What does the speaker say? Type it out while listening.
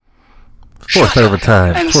Fourth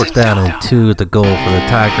overtime, fourth down and 2 at the goal for the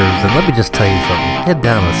Tigers. And let me just tell you something. Head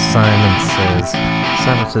down to Simon says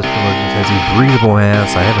for Legend says he's breathable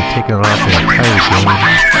ass. I haven't taken it off the entire game.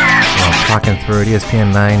 I'm talking through it.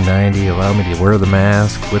 ESPN 990 allowed me to wear the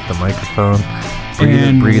mask with the microphone.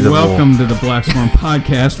 Breathable. Welcome to the Black Swarm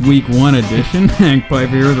Podcast Week 1 edition. Hank Pipe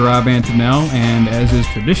here with Rob Antonell, and as is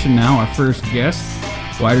tradition now, our first guest,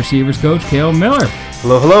 wide receivers coach Cale Miller.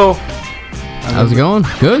 Hello, hello. How's it going?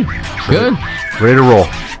 Good. Ready to roll. All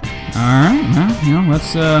right. Well,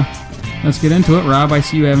 let's get into it. Rob, I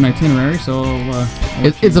see you have an itinerary, so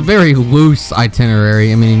it's a very loose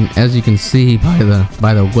itinerary. I mean, as you can see by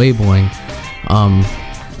the labeling,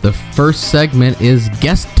 the first segment is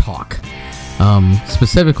guest talk.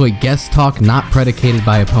 Specifically guest talk not predicated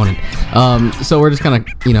by opponent. So we're just kind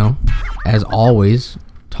of, as always,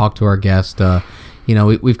 talk to our guest.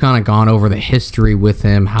 We've kind of gone over the history with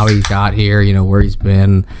him, how he got here, where he's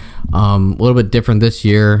been. A little bit different this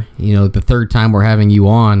year, the third time we're having you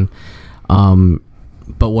on.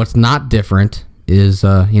 But what's not different is,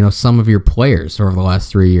 some of your players over the last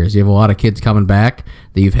 3 years. You have a lot of kids coming back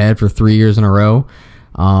that you've had for 3 years in a row.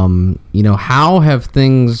 How have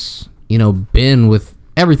things been with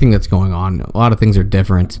everything that's going on? A lot of things are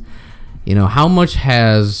different. How much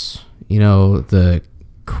has, the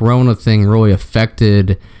Corona thing really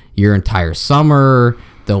affected your entire summer,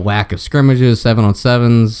 the lack of scrimmages,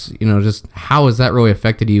 7-on-7s, just how has that really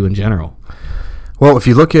affected you in general? Well, if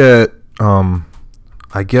you look at,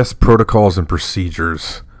 protocols and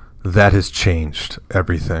procedures, that has changed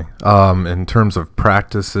everything. In terms of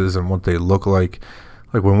practices and what they look like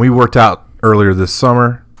when we worked out earlier this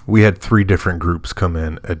summer, we had 3 different groups come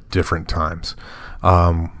in at different times.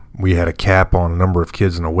 We had a cap on a number of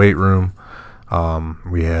kids in a weight room.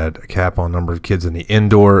 We had a cap on a number of kids in the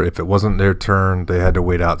indoor. If it wasn't their turn, they had to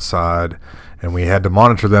wait outside. And we had to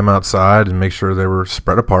monitor them outside and make sure they were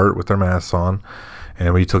spread apart with their masks on.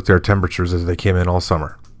 And we took their temperatures as they came in all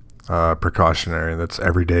summer. Precautionary. That's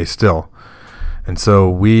every day still. And so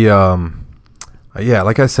we,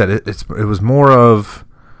 like I said, it was more of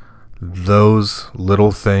those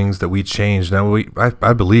little things that we changed. Now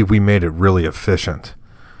I believe we made it really efficient.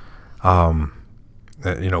 We're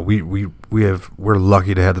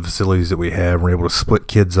lucky to have the facilities that we have. We're able to split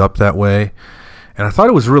kids up that way, and I thought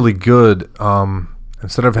it was really good.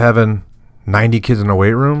 Instead of having 90 kids in a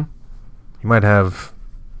weight room, you might have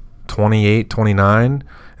 28, 29,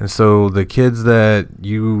 and so the kids that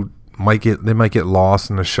you might get lost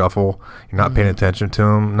in the shuffle. You're not paying attention to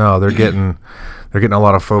them. No, they're getting a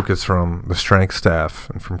lot of focus from the strength staff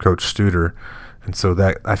and from Coach Studer, and so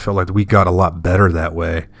that I felt like we got a lot better that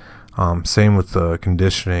way. Same with the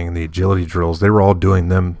conditioning and the agility drills. They were all doing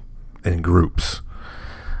them in groups.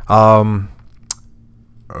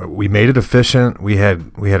 We made it efficient. We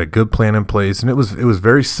had a good plan in place, and it was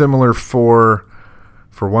very similar for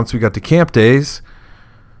once we got to camp days.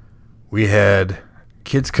 We had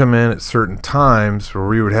kids come in at certain times where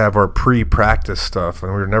we would have our pre-practice stuff,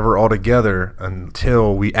 and we were never all together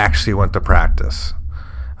until we actually went to practice.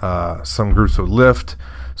 Some groups would lift,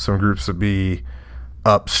 some groups would be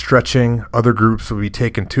up stretching, other groups would be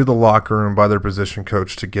taken to the locker room by their position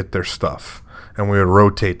coach to get their stuff, and we would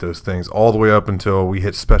rotate those things all the way up until we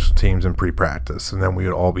hit special teams and pre-practice, and then we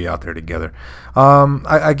would all be out there together.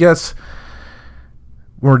 I guess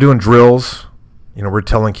when we're doing drills, we're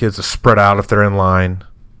telling kids to spread out if they're in line.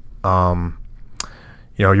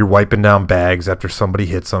 You're wiping down bags after somebody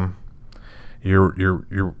hits them.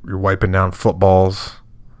 You're wiping down footballs.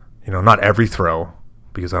 Not every throw,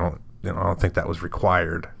 because I don't think that was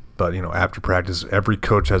required. But after practice, every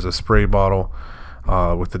coach has a spray bottle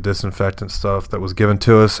with the disinfectant stuff that was given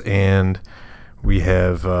to us, and we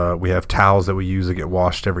have towels that we use that get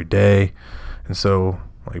washed every day. And so,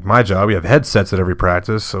 like my job, we have headsets at every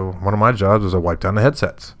practice. So one of my jobs was to wipe down the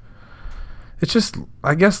headsets. It's just,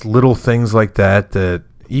 I guess, little things like that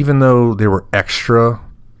even though they were extra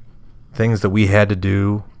things that we had to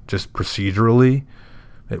do just procedurally,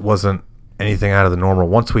 it wasn't anything out of the normal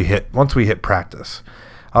once we hit practice.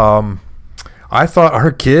 I thought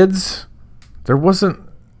our kids, there wasn't,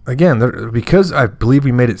 because I believe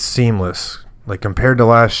we made it seamless, like compared to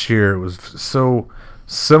last year. It was so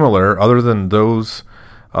similar, other than those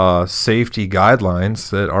safety guidelines,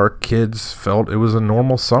 that our kids felt it was a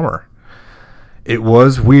normal summer. It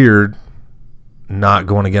was weird not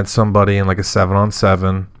going against somebody in like a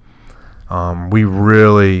 7-on-7. We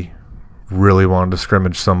really wanted to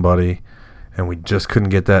scrimmage somebody, and we just couldn't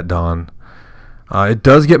get that done. It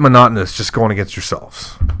does get monotonous just going against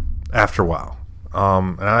yourselves after a while.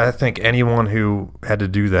 And I think anyone who had to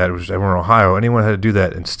do that, which everyone in Ohio, anyone had to do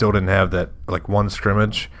that and still didn't have that like one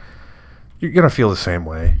scrimmage, you're gonna feel the same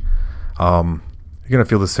way.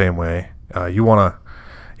 You want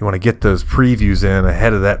to get those previews in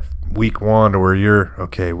ahead of that week 1 to where you're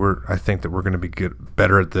okay. I think that we're going to be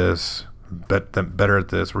better at this,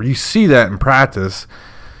 where you see that in practice.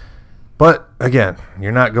 But again,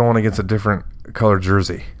 you're not going against a different color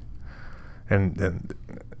jersey, and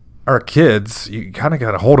our kids, you kind of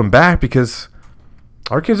got to hold them back because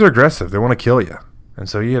our kids are aggressive. They want to kill you, and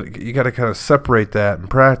so you got to kind of separate that in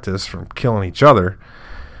practice from killing each other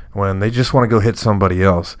when they just want to go hit somebody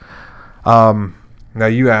else. Now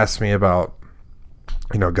you asked me about,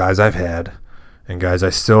 guys I've had and guys I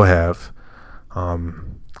still have.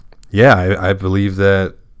 I believe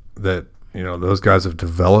that those guys have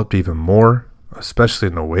developed even more, especially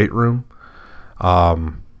in the weight room.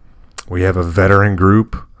 We have a veteran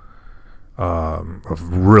group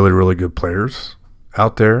of really, really good players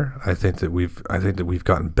out there. I think that we've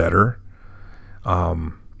gotten better.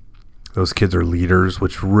 Those kids are leaders,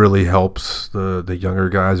 which really helps the younger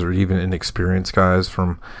guys or even inexperienced guys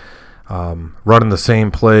from running the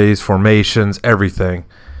same plays, formations, everything.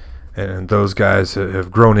 And those guys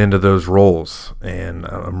have grown into those roles. And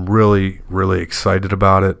I'm really, really excited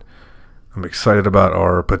about it. I'm excited about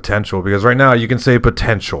our potential because right now you can say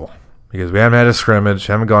potential because we haven't had a scrimmage,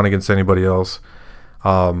 haven't gone against anybody else.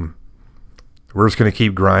 We're just going to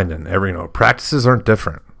keep grinding. Practices aren't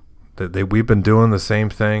different. We've been doing the same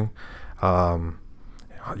thing.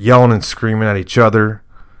 Yelling and screaming at each other,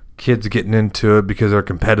 kids getting into it because they're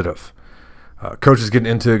competitive, coaches getting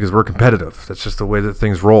into it because we're competitive. That's just the way that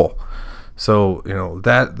things roll. So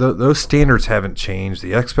those standards haven't changed,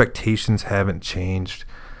 the expectations haven't changed.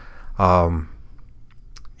 Go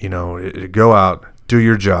out, do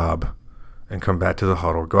your job, and come back to the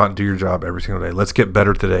huddle. Go out and do your job every single day. Let's get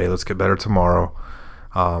better today, let's get better tomorrow,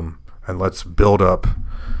 and let's build up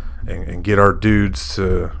and get our dudes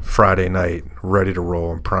to Friday night ready to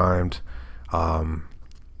roll and primed.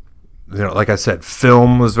 Like I said,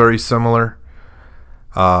 film was very similar.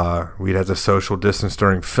 We'd have to social distance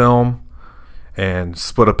during film and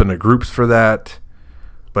split up into groups for that.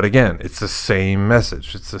 But again, it's the same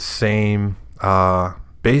message. It's the same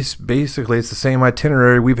basically it's the same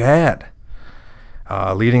itinerary we've had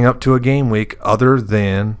leading up to a game week, other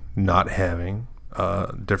than not having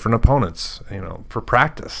different opponents, for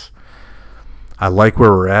practice. I like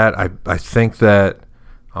where we're at. I think that,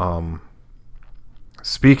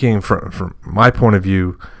 speaking from my point of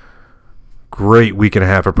view, great week and a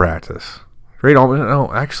half of practice.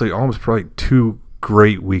 Almost probably 2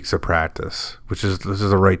 great weeks of practice, this is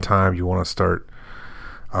the right time. You want to start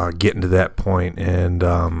getting to that point. And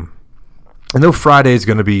I know Friday is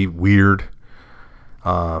going to be weird.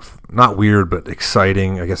 Not weird, but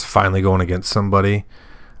exciting. I guess finally going against somebody.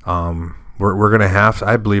 We're going to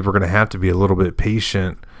I believe we're going to have to be a little bit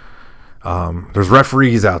patient. There's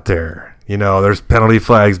referees out there. There's penalty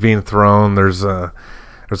flags being thrown. There's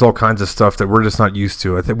all kinds of stuff that we're just not used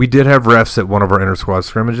to. I think we did have refs at one of our inter-squad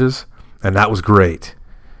scrimmages, and that was great.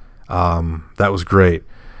 And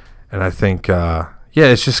I think,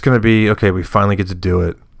 it's just going to be, okay, we finally get to do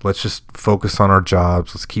it. Let's just focus on our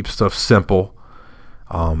jobs. Let's keep stuff simple.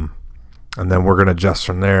 And then we're going to adjust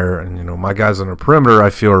from there. And, my guys on the perimeter, I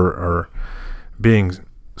feel are being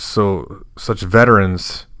such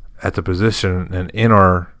veterans at the position and in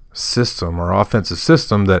our system, our offensive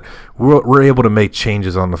system, that we're able to make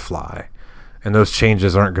changes on the fly. And those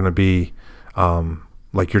changes aren't going to be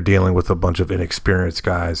like you're dealing with a bunch of inexperienced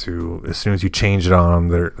guys who, as soon as you change it on them,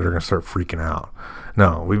 they're going to start freaking out.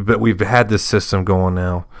 No, we've had this system going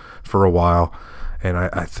now for a while, and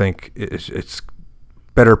I think it's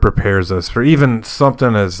better prepares us for even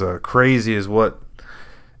something as crazy as what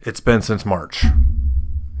it's been since March.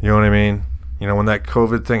 You know what I mean? When that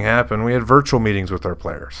COVID thing happened, we had virtual meetings with our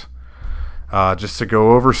players just to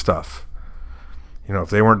go over stuff. If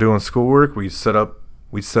they weren't doing schoolwork, we'd set up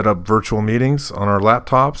virtual meetings on our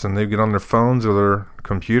laptops, and they'd get on their phones or their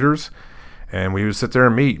computers, and we would sit there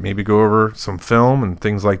and meet, maybe go over some film and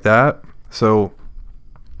things like that. So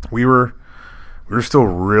we were still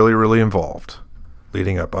really, really involved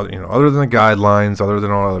leading up. Other than the guidelines, other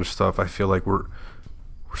than all other stuff, I feel like we're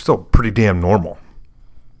still pretty damn normal.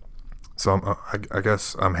 So I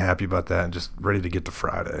guess I'm happy about that and just ready to get to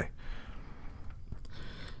Friday.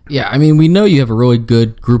 Yeah, we know you have a really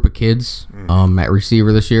good group of kids at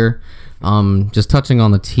receiver this year. Just touching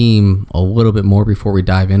on the team a little bit more before we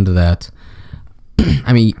dive into that.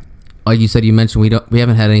 Like you said, you mentioned we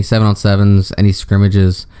haven't had any 7-on-7s, any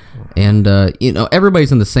scrimmages, and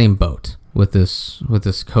everybody's in the same boat with this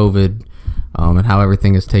COVID and how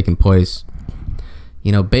everything has taken place.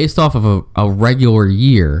 Based off of a regular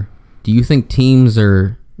year, do you think teams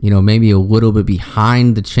are maybe a little bit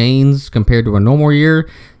behind the chains compared to a normal year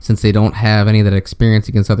since they don't have any of that experience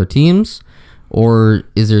against other teams? Or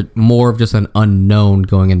is it more of just an unknown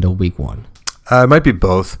going into week one? It might be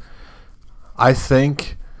both. I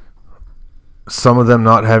think some of them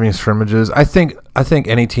not having scrimmages. I think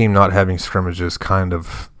any team not having scrimmages kind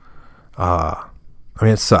of,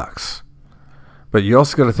 it sucks. But you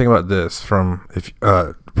also got to think about this from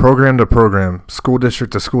program to program, school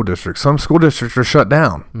district to school district. Some school districts are shut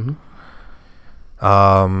down.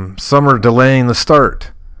 Some are delaying the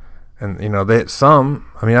start. And,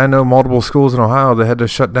 I know multiple schools in Ohio that had to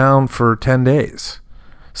shut down for 10 days.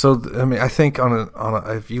 So, I think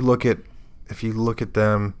if you look at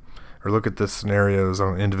them or look at the scenarios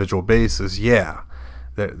on an individual basis,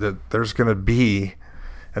 there's going to be,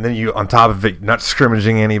 and then you, on top of it, not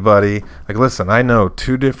scrimmaging anybody. Like, listen, I know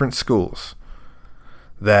 2 different schools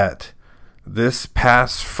that this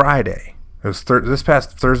past Friday, it was this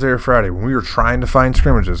past Thursday or Friday, when we were trying to find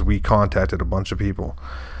scrimmages, we contacted a bunch of people.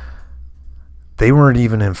 They weren't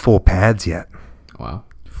even in full pads yet. Wow.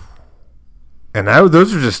 And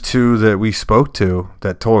those are just 2 that we spoke to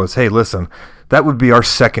that told us, hey, listen, that would be our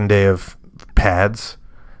second day of pads,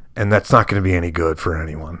 and that's not going to be any good for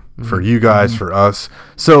anyone, for you guys, for us.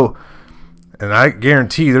 So, and I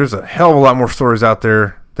guarantee there's a hell of a lot more stories out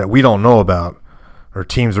there that we don't know about, or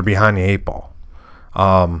teams are behind the 8 ball.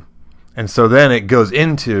 And so then it goes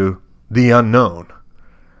into the unknown.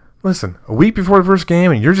 Listen, a week before the first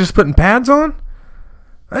game, and you're just putting pads on?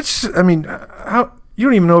 That's just, how you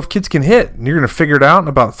don't even know if kids can hit, and you're going to figure it out in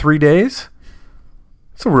about 3 days?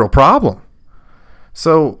 It's a real problem.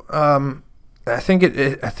 So I think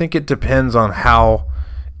it depends on how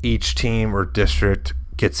each team or district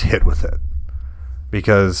gets hit with it,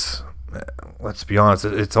 because let's be honest,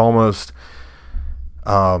 it's almost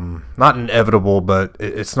not inevitable, but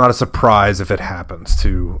it's not a surprise if it happens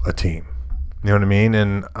to a team. You know what I mean?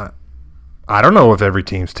 And I don't know if every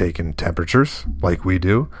team's taking temperatures like we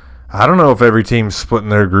do. I don't know if every team's splitting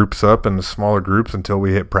their groups up into smaller groups until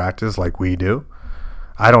we hit practice like we do.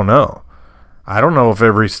 I don't know. I don't know if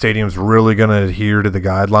every stadium's really going to adhere to the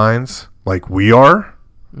guidelines like we are,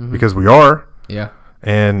 because we are. Yeah.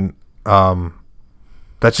 And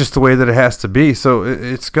that's just the way that it has to be. So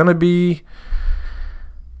it's going to be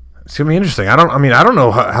interesting. I don't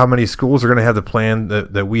know how many schools are going to have the plan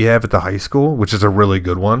that we have at the high school, which is a really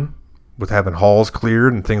good one, with having halls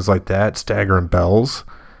cleared and things like that, staggering bells.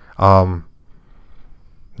 You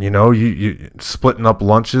splitting up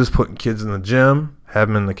lunches, putting kids in the gym, have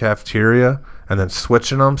them in the cafeteria, and then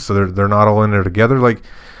switching them so they're not all in there together. Like,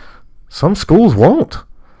 some schools won't.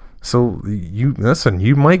 So you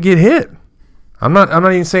might get hit. I'm not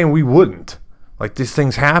even saying we wouldn't. Like, these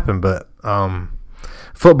things happen, but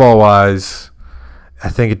football wise, I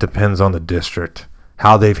think it depends on the district,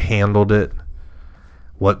 how they've handled it,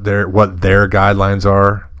 what their guidelines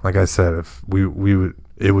are. Like I said, if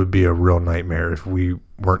it would be a real nightmare if we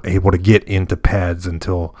weren't able to get into pads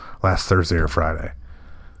until last Thursday or Friday.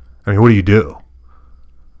 What do you do?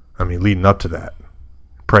 Leading up to that,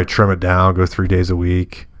 probably trim it down, go 3 days a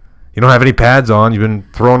week. You don't have any pads on. You've been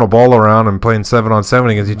throwing a ball around and playing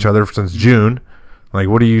 7-on-7 against each other since June. Like,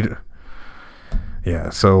 what do you?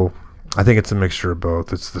 Yeah, so I think it's a mixture of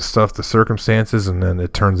both. It's the stuff, the circumstances, and then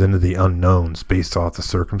it turns into the unknowns based off the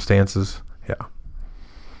circumstances. Yeah.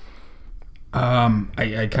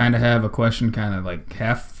 I kind of have a question kind of like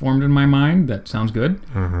half formed in my mind. That sounds good.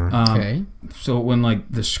 Okay. So when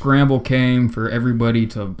the scramble came for everybody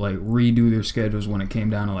to redo their schedules when it came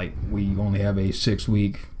down to we only have a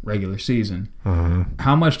 6-week regular season,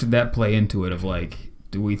 how much did that play into it of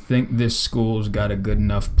do we think this school's got a good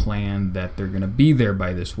enough plan that they're going to be there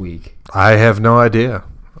by this week? I have no idea.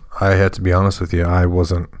 I had to be honest with you. I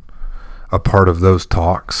wasn't a part of those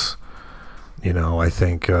talks. I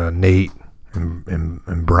think Nate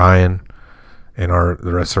and Brian and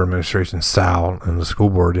the rest of our administration, Sal and the school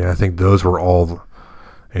board, I think those were all,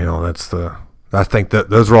 I think that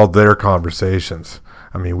those were all their conversations.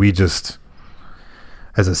 We just,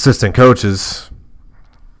 as assistant coaches,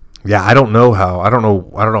 I don't know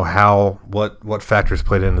what factors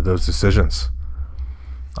played into those decisions.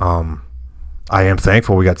 I am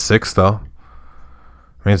thankful we got 6 though.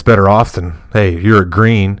 It's better off than, hey, you're at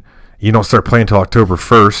Green, you don't start playing until October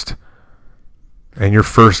 1st, and your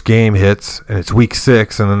first game hits, and it's week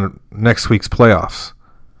 6, and then next week's playoffs.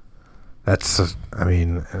 That's, what are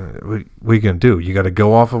you going to do? You got to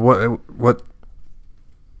go off of what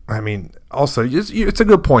also, it's a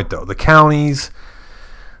good point, though. The counties,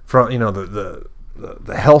 from, the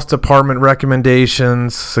health department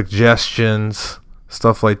recommendations, suggestions,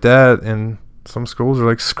 stuff like that, and some schools are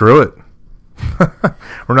like, screw it.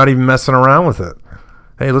 We're not even messing around with it.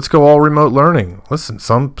 Hey, let's go all remote learning. Listen,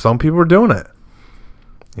 some people are doing it.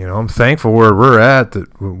 You know, I'm thankful where we're at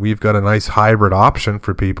that we've got a nice hybrid option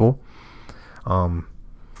for people. But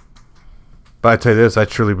I tell you this, I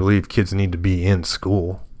truly believe kids need to be in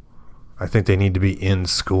school. I think they need to be in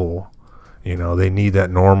school. You know, they need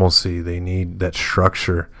that normalcy. They need that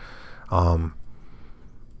structure. And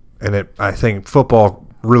I think football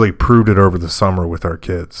really proved it over the summer with our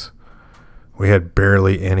kids. We had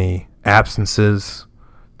barely any absences,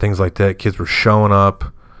 things like that. Kids were showing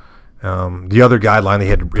up. The other guideline, they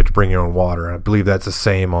had to bring your own water. I believe that's the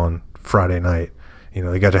same on Friday night. You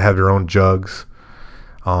know, they got to have their own jugs.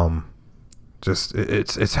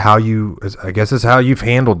 It's how I guess it's how you've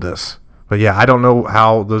handled this. But yeah, I don't know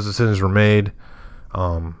how those decisions were made.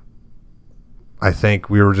 I think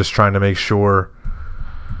we were just trying to make sure,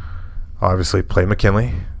 obviously, play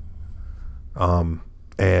McKinley,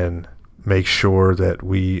 and make sure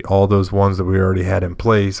that all those ones that we already had in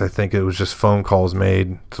place. I think it was just phone calls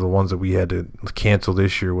made to the ones that we had to cancel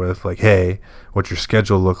this year with, like, hey, what's your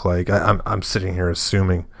schedule look like? I'm sitting here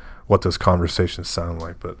assuming what those conversations sound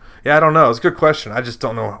like. But yeah, I don't know. It's a good question. I just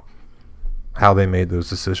don't know how they made those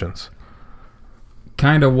decisions.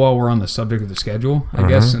 Kind of while we're on the subject of the schedule, I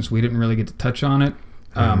guess, since we didn't really get to touch on it,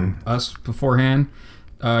 us beforehand,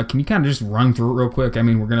 can you kind of just run through it real quick? I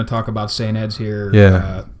mean, we're going to talk about St. Ed's here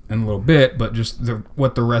in a little bit, but just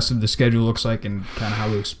what the rest of the schedule looks like and kind of how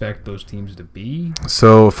we expect those teams to be.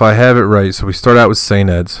 So if I have it right, so we start out with St.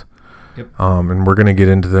 Ed's, and we're going to get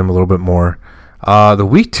into them a little bit more. The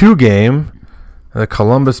week 2 game, the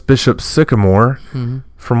Columbus Bishop Sycamore,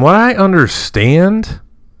 from what I understand,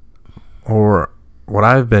 or what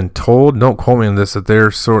I've been told, don't quote me on this, that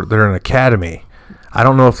they're an academy. I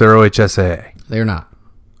don't know if they're OHSAA. They're not.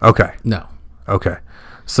 Okay. No. Okay.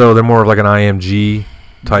 So they're more of like an IMG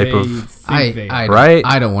type right?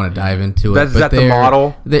 I don't want to dive into it. Is that the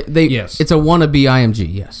model? Yes. It's a wannabe IMG,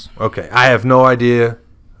 yes. Okay. I have no idea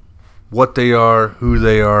what they are, who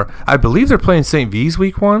they are. I believe they're playing St. V's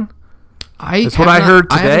week 1. That's what I heard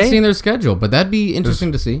today. I haven't seen their schedule, but that'd be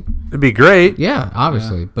interesting to see. It'd be great. Yeah,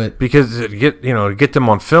 obviously, but because to get them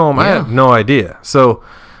on film, I have no idea. So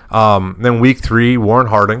then week 3, Warren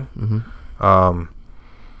Harding.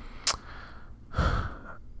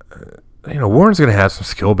 Warren's going to have some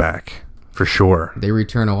skill back for sure. They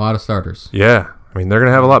return a lot of starters. Yeah, I mean they're going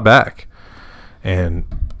to have a lot back, and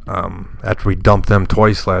after we dumped them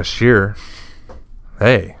twice last year,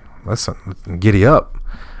 hey, listen, giddy up.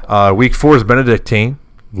 Week 4 is Benedictine.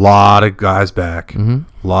 A lot of guys back. A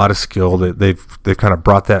lot of skill. They've kind of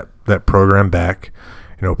brought that program back.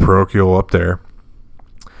 Parochial up there.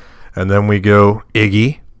 And then we go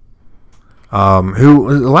Iggy, who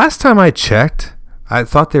last time I checked, I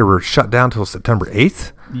thought they were shut down till September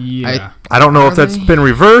 8th. Yeah. I don't know if that's been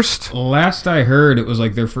reversed. Last I heard, it was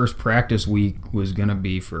like their first practice week was going to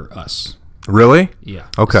be for us. Really? Yeah.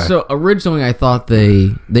 Okay. So originally I thought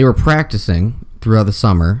they were practicing throughout the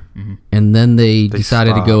summer, and then they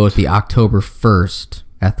decided to go with the October 1st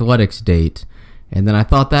athletics date, and then I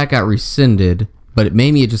thought that got rescinded, but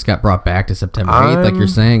maybe it just got brought back to September 8th, like you're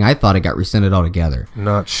saying. I thought it got rescinded altogether.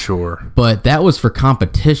 Not sure. But that was for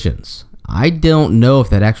competitions. I don't know if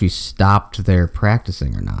that actually stopped their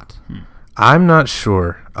practicing or not. I'm not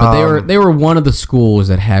sure. But they were one of the schools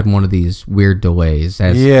that had one of these weird delays,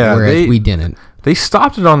 whereas we didn't. They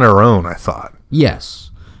stopped it on their own, I thought. Yes.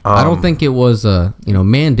 I don't think it was a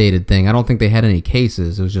mandated thing. I don't think they had any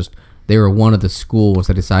cases. It was just they were one of the schools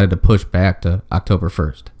that decided to push back to October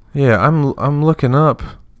 1st. Yeah, I'm looking up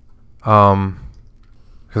because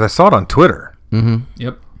I saw it on Twitter.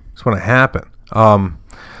 Yep. That's when it happened.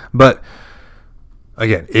 But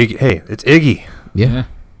again, it's Iggy. Yeah.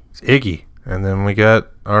 It's Iggy. And then we got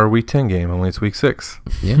our week 10 game. Only it's week 6.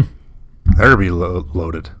 Yeah. They're going to be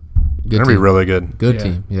loaded. Good They're going to be really good. Good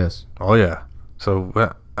team, yes. Oh, yeah. So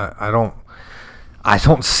I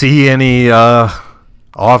don't see any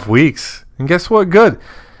off weeks. And guess what? Good.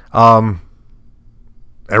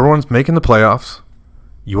 Everyone's making the playoffs.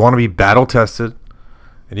 You want to be battle tested.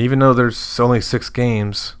 And even though there's only 6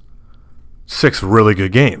 games, 6 really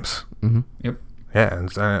good games. Yep. Yeah,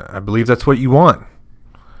 and I believe that's what you want.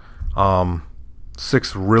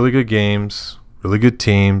 6 really good games, really good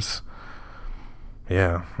teams.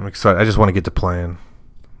 Yeah, I'm excited. I just want to get to playing,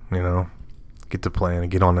 get to playing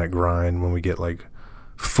and get on that grind when we get like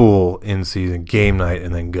full in-season game night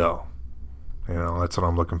and then go. That's what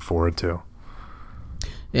I'm looking forward to.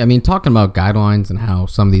 Yeah, I mean, talking about guidelines and how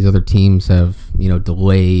some of these other teams have,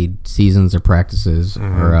 delayed seasons or practices,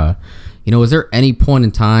 or, was there any point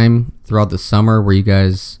in time throughout the summer where you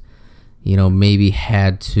guys, maybe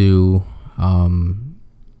had to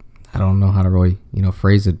I don't know how to really,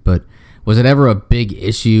 phrase it, but was it ever a big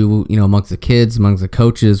issue, amongst the kids, amongst the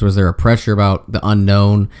coaches? Was there a pressure about the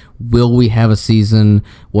unknown? Will we have a season?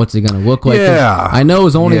 What's it going to look like? Yeah. I know it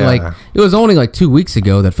was only like 2 weeks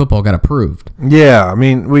ago that football got approved. Yeah, I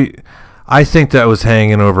mean, I think that was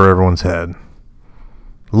hanging over everyone's head.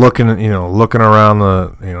 Looking around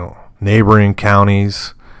the, neighboring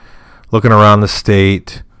counties, looking around the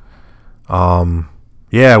state.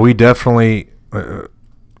 Yeah, we definitely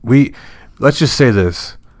let's just say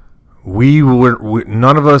this.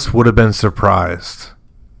 None of us would have been surprised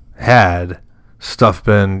had stuff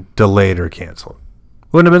been delayed or canceled.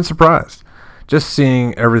 Wouldn't have been surprised. Just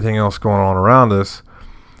seeing everything else going on around us,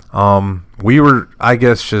 we were, I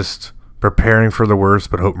guess, just preparing for the worst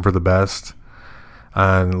but hoping for the best.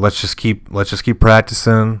 And let's just keep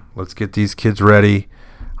practicing. Let's get these kids ready.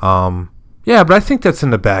 Yeah, but I think that's in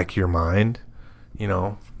the back of your mind.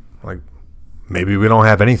 Like maybe we don't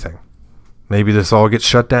have anything. Maybe this all gets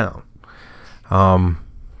shut down. I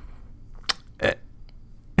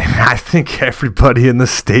think everybody in the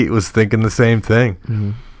state was thinking the same thing.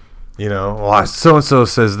 Mm-hmm. Well, so-and-so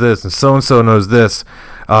says this and so-and-so knows this.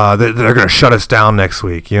 They're going to shut us down next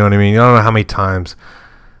week. You know what I mean? I don't know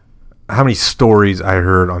how many stories I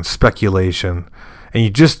heard on speculation.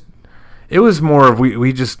 And it was more of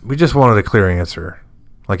we just wanted a clear answer,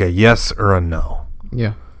 like a yes or a no.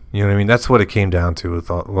 Yeah. You know what I mean? That's what it came down to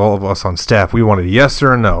with all of us on staff. We wanted a yes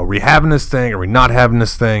or a no. Are we having this thing? Are we not having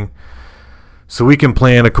this thing? So we can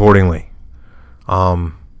plan accordingly.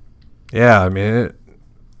 Yeah, I mean, it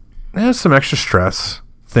has some extra stress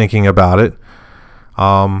thinking about it.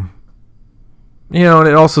 And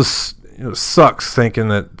it also sucks thinking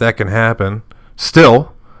that can happen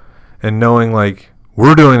still, and knowing like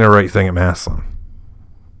we're doing the right thing at Massillon.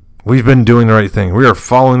 We've been doing the right thing. We are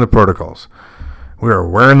following the protocols. We are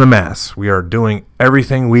wearing the masks. We are doing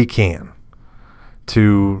everything we can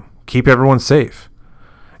to keep everyone safe.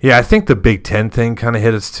 Yeah, I think the Big Ten thing kind of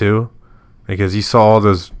hit us too, because you saw all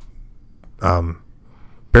those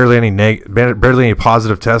barely any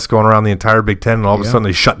positive tests going around the entire Big Ten, and all of a sudden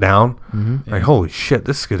they shut down. Mm-hmm. Like, holy shit,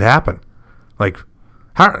 this could happen. Like,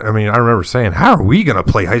 I remember saying, how are we going to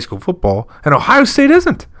play high school football and Ohio State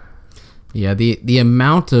isn't? Yeah, the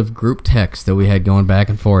amount of group text that we had going back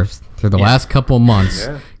and forth through the last couple of months,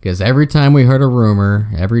 because every time we heard a rumor,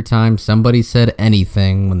 every time somebody said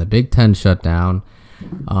anything when the Big Ten shut down,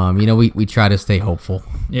 we try to stay hopeful.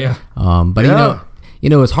 Yeah. But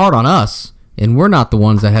it's hard on us, and we're not the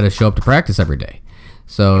ones that had to show up to practice every day.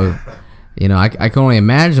 So, I can only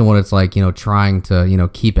imagine what it's like, trying to,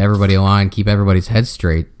 keep everybody aligned, keep everybody's head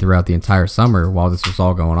straight throughout the entire summer while this was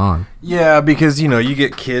all going on. Yeah, because, you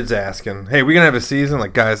get kids asking, hey, we going to have a season?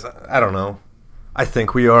 Like, guys, I don't know. I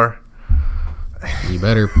think we are. You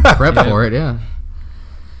better prep for it, yeah.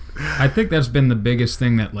 I think that's been the biggest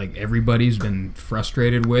thing that, like, everybody's been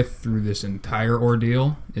frustrated with through this entire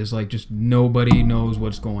ordeal is, like, just nobody knows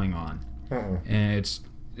what's going on. And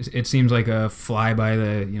it seems like a fly by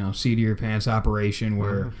the seat of your pants operation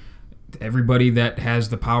where everybody that has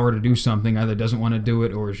the power to do something either doesn't want to do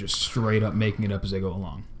it or is just straight up making it up as they go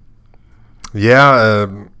along. Yeah,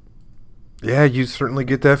 you certainly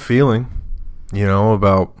get that feeling,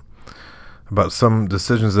 about some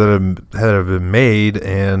decisions that have been made,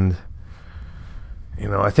 and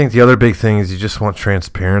I think the other big thing is you just want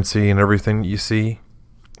transparency in everything that you see,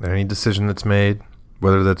 any decision that's made.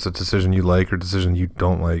 Whether that's a decision you like or a decision you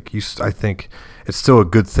don't like, I think it's still a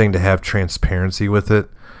good thing to have transparency with it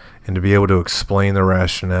and to be able to explain the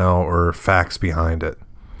rationale or facts behind it.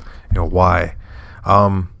 Why.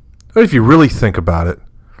 But if you really think about it,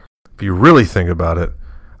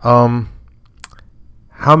 how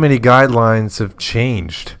many guidelines have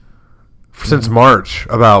changed since March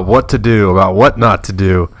about what to do, about what not to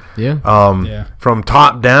do? Yeah. From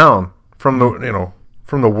top down, from the,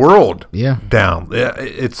 from the world down. Yeah,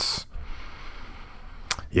 it's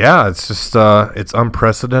just it's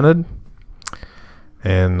unprecedented,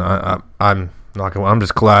 and I'm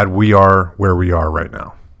just glad we are where we are right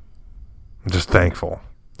now. I'm just thankful.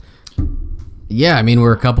 Yeah, I mean,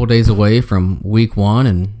 we're a couple days away from week 1,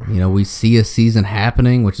 and we see a season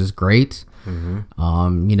happening, which is great. Mm-hmm.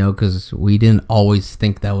 Because we didn't always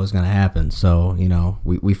think that was going to happen. So,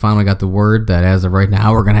 we finally got the word that as of right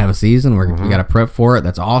now, we're going to have a season. We got to prep for it.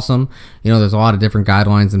 That's awesome. There's a lot of different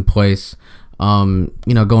guidelines in place.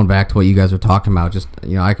 Going back to what you guys were talking about, just,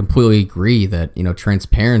 I completely agree that,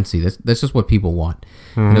 transparency, that's just what people want.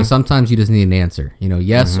 Mm-hmm. Sometimes you just need an answer,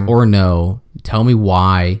 yes or no, tell me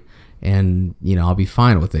why. And, I'll be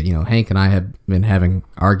fine with it. Hank and I have been having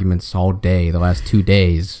arguments all day, the last 2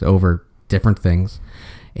 days over different things.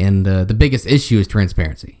 And the biggest issue is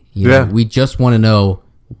transparency. You know, we just want to know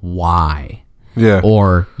why. Yeah.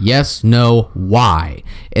 Or yes, no, why.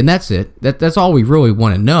 And that's it. That's all we really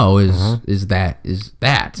want to know is that.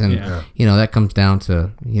 And you know, that comes down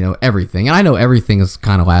to, you know, everything. And I know everything is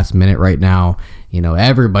kind of last minute right now. You know,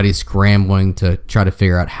 everybody's scrambling to try to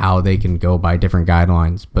figure out how they can go by different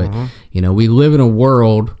guidelines. But you know, we live in a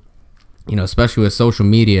world, you know, especially with social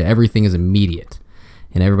media, everything is immediate.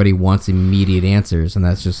 And everybody wants immediate answers, and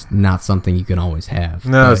that's just not something you can always have.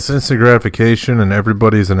 No, it's instant gratification, and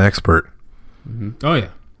everybody's an expert. Oh, yeah.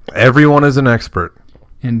 Everyone is an expert.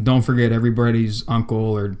 And don't forget, everybody's uncle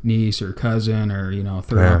or niece or cousin or, you know,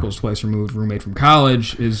 third uncle's twice removed roommate from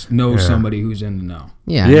college knows somebody who's in the know.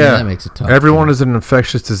 Yeah, I mean, that makes it tough. Everyone is an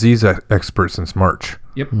infectious disease expert since March.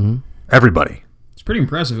 Yep. Everybody. It's pretty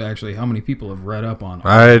impressive, actually, how many people have read up on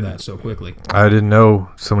all of that so quickly. I didn't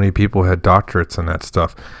know so many people had doctorates in that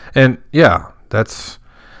stuff. And, yeah, that's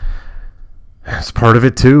part of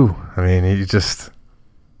it, too. I mean, you just...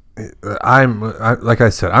 like I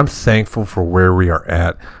said, I'm thankful for where we are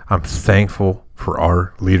at. I'm thankful for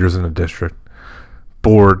our leaders in the district,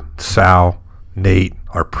 board, Sal, Nate,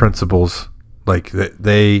 our principals. Like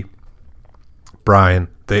Brian,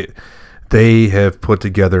 they have put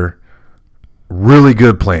together really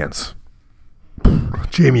good plans.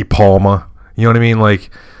 Jamie Palma, you know what I mean?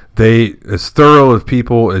 Like they as thorough of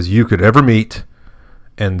people as you could ever meet,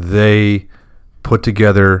 and they put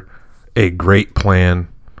together a great plan.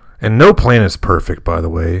 And no plan is perfect, by the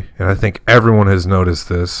way, and I think everyone has noticed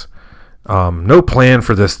this. No plan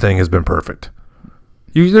for this thing has been perfect.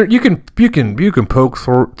 You can poke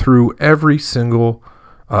through every single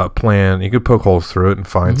plan. You can poke holes through it and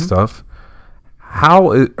find stuff.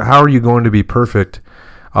 How are you going to be perfect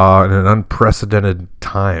in an unprecedented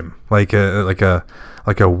time, like a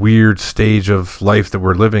weird stage of life that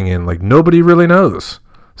we're living in? Like nobody really knows.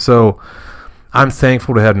 So I'm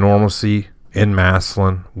thankful to have normalcy in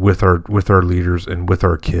Massillon with our leaders and with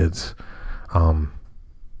our kids. You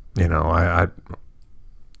know,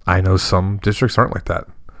 I know some districts aren't like that,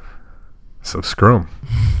 so screw them.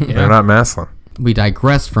 They're not Massillon. We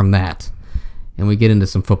digress from that, and we get into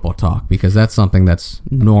some football talk because that's something that's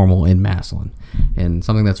normal in Massillon, and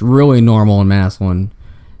something that's really normal in Massillon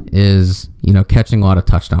is, you know, catching a lot of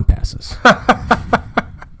touchdown passes.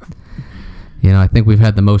 You know, I think we've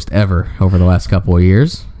had the most ever over the last couple of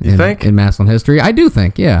years. You think? In Massillon history? I do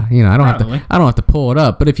think, yeah. You know, I don't have to pull it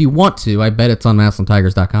up, but if you want to, I bet it's on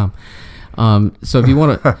MassillonTigers.com. So if you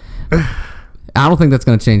want to, I don't think that's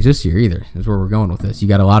going to change this year either. Is where we're going with this. You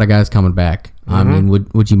got a lot of guys coming back. I mean,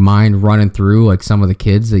 would you mind running through like some of the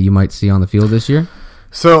kids that you might see on the field this year?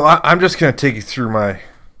 So I'm just going to take you through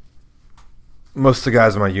most of the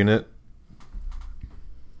guys in my unit.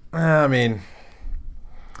 I mean,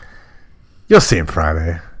 you'll see him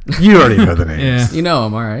Friday. You already know the names. Yeah. You know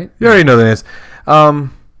them, all right. You already know the names.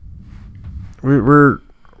 We're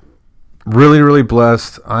really, really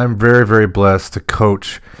blessed. I'm very, very blessed to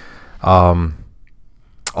coach all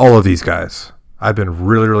of these guys. I've been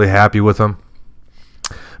really, really happy with them.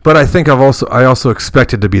 But I think I also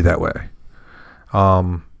expected to be that way.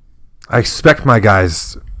 I expect my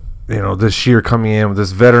guys, you know, this year coming in with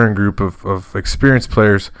this veteran group of experienced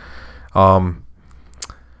players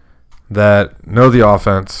that know the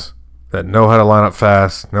offense, that know how to line up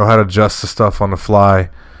fast, know how to adjust the stuff on the fly.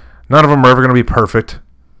 None of them are ever going to be perfect.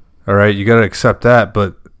 All right, you got to accept that,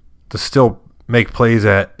 but to still make plays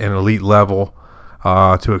at an elite level,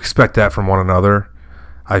 to expect that from one another,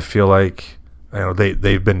 I feel like, you know,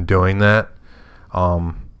 they've been doing that.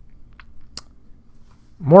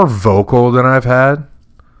 More vocal than I've had.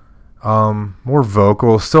 More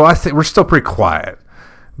vocal. Still, I think we're still pretty quiet,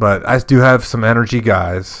 but I do have some energy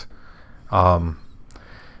guys.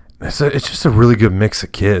 It's just a really good mix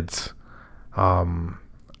of kids. I'm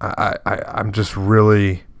just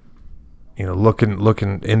really, you know,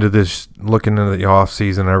 looking into the off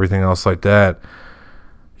season and everything else like that.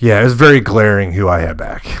 Yeah, it's very glaring who I had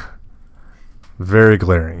back. Very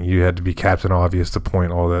glaring. You had to be Captain Obvious to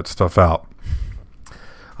point all that stuff out.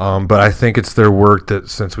 But I think it's their work that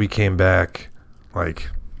since we came back, they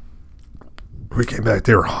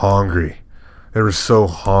were hungry. They were so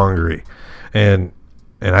hungry. And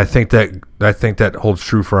I think that holds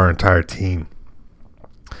true for our entire team.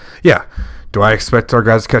 Yeah. Do I expect our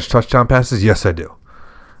guys to catch touchdown passes? Yes, I do.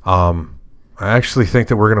 I actually think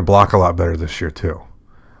that we're going to block a lot better this year too.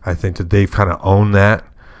 I think that they've kind of owned that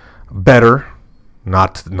better.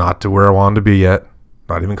 Not to where I wanted to be yet.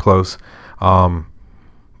 Not even close.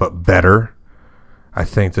 But better. I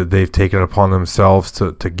think that they've taken it upon themselves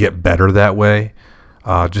to get better that way.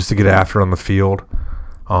 Just to get after on the field.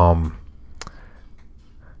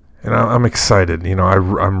 And I'm excited.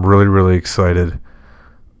 I'm really, really excited.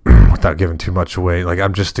 Without giving too much away, like,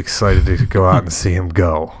 I'm just excited to go out and see him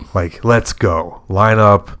go. Like, let's go. Line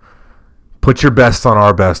up. Put your best on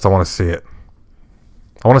our best. I want to see it.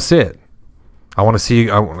 I want to see it. I want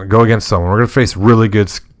to go against someone. We're going to face really good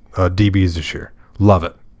DBs this year. Love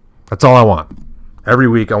it. That's all I want. Every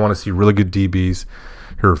week I want to see really good DBs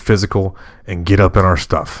who are physical and get up in our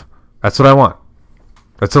stuff. That's what I want.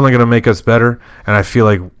 That's only going to make us better. And I feel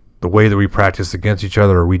like the way that we practiced against each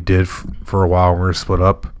other, or we did for a while when we were split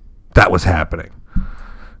up, that was happening.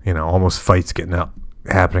 Almost fights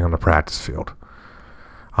happening on the practice field.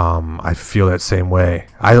 I feel that same way.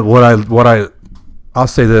 I'll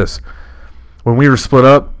say this: when we were split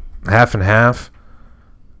up, half and half,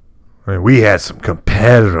 I mean, we had some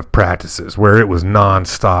competitive practices where it was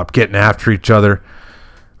nonstop, getting after each other.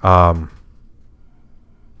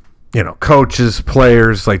 Coaches,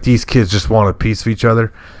 players, like, these kids just want a piece of each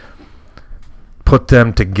other. Put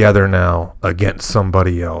them together now against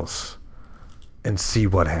somebody else and see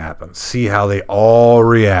what happens. See how they all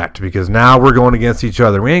react, because now we're going against each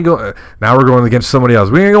other. Now we're going against somebody else.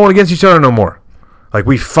 We ain't going against each other no more. Like,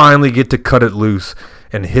 we finally get to cut it loose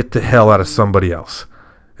and hit the hell out of somebody else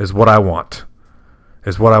is what I want.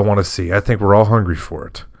 Is what I want to see. I think we're all hungry for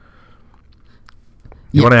it.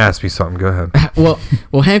 You want to ask me something? Go ahead.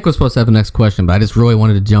 Well, Hank was supposed to have the next question, but I just really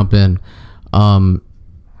wanted to jump in.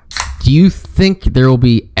 Do you think there will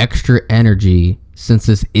be extra energy since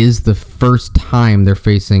this is the first time they're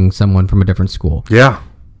facing someone from a different school? Yeah.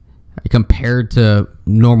 Compared to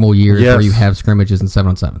normal years where you have scrimmages and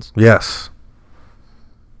 7-on-7s? Yes.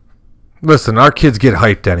 Listen, our kids get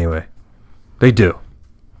hyped anyway. They do.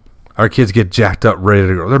 Our kids get jacked up, ready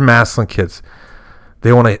to go. They're Massillon kids.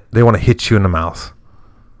 They want to hit you in the mouth.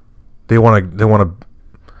 They want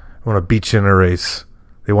to beat you in a race.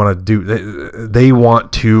 They want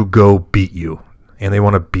to go beat you, and they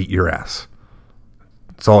want to beat your ass.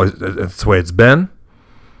 It's the way it's been.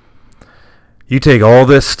 You take all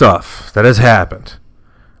this stuff that has happened.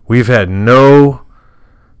 We've had no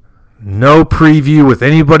preview with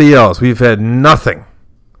anybody else. We've had nothing.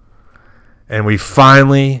 And we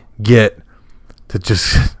finally get to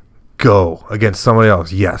just go against somebody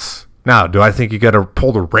else. Yes. Now, do I think you got to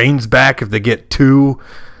pull the reins back if they get too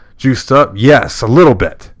juiced up? Yes, a little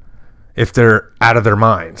bit. If they're out of their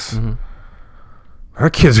minds. Mm-hmm. Our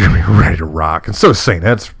kids are going to be ready to rock. And so is St.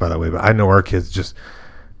 Ed's, by the way. But I know our kids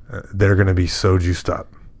they're going to be so juiced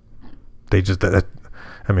up.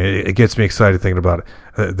 It gets me excited thinking about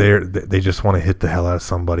it. They just want to hit the hell out of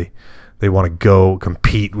somebody. They want to go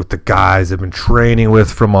compete with the guys they've been training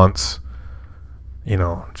with for months.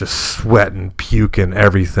 Just sweating, puking,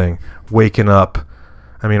 everything, waking up.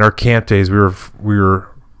 I mean, our camp days, we were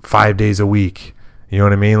 5 days a week. You know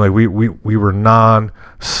what I mean? Like, we were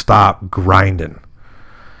non-stop grinding.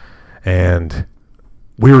 And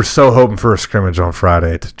we were so hoping for a scrimmage on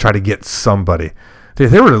Friday to try to get somebody.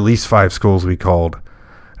 There were at least 5 schools we called.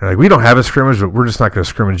 And like, we don't have a scrimmage, but we're just not going to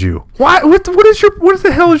scrimmage you. Why? What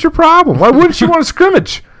the hell is your problem? Why wouldn't you want to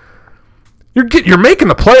scrimmage? You're making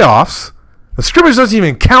the playoffs. The scrimmage doesn't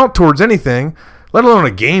even count towards anything, let alone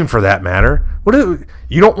a game for that matter.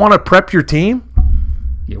 You don't want to prep your team?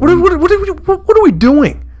 Yeah, what are we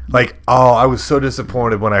doing? Like, I was so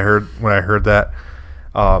disappointed when I heard that.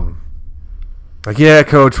 Like, yeah,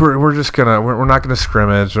 coach, we're not gonna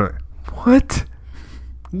scrimmage. What?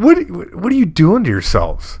 What are you doing to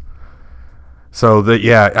yourselves? So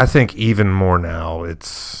I think even more now,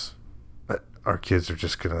 it's our kids are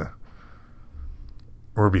just gonna.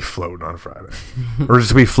 We'll be floating on Friday. We're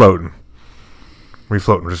just be floating. We're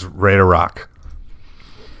just ready to rock.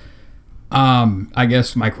 I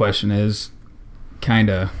guess my question is kind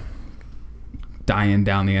of dying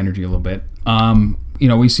down the energy a little bit.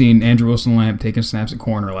 We've seen Andrew Wilson-Lamp taking snaps at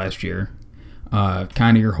corner last year.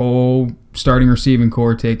 Kind of your whole starting receiving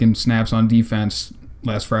core taking snaps on defense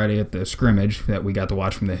last Friday at the scrimmage that we got to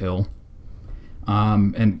watch from the Hill.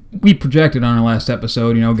 And we projected on our last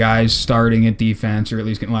episode, guys starting at defense or at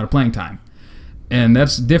least getting a lot of playing time. And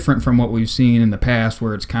that's different from what we've seen in the past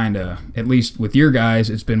where it's kind of, at least with your guys,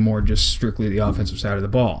 it's been more just strictly the offensive side of the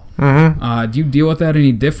ball. Mm-hmm. Do you deal with that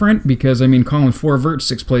any different? Because, calling 4 verts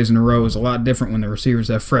 6 plays in a row is a lot different when the receivers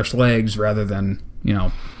have fresh legs rather than,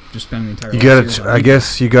 just spending the entire I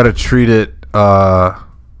guess you got to treat it,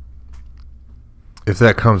 if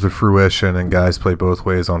that comes to fruition and guys play both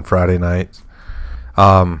ways on Friday nights,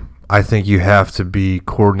 I think you have to be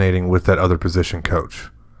coordinating with that other position coach.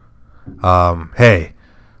 Hey,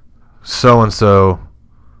 so-and-so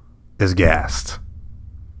is gassed.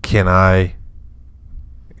 Can I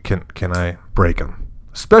break him?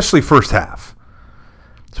 Especially first half.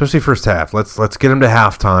 especially first half. Let's get them to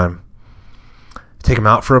halftime. Take them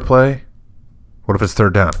out for a play. What if it's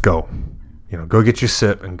third down? Go. Go get your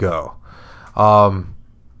sip and go.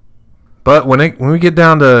 But when we get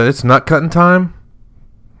down to it's nut cutting time,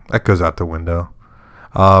 that goes out the window.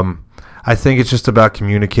 I think it's just about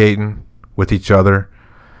communicating with each other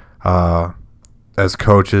as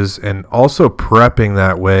coaches and also prepping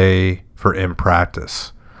that way for in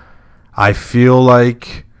practice. I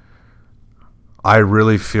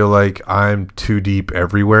really feel like I'm too deep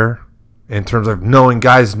everywhere in terms of knowing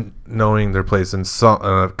their place in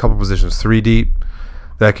a couple positions 3 deep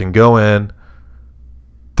that can go in.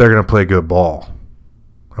 They're going to play good ball.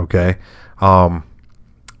 Okay.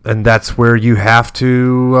 And that's where you have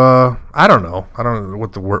to, I don't know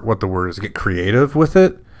what the word is, get creative with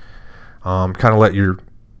it. Kind of let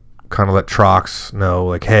Trox know,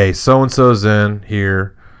 like, hey, so-and-so's in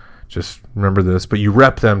here. Just remember this. But you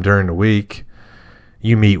rep them during the week.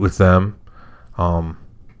 You meet with them.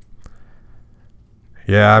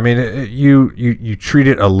 Yeah, I mean, you treat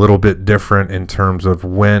it a little bit different in terms of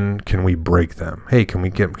when can we break them. Hey, can we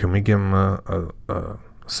give them a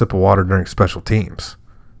sip of water during special teams?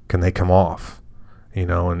 Can they come off?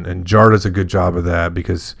 And Jar does a good job of that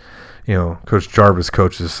because, Coach Jarvis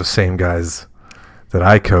coaches the same guys that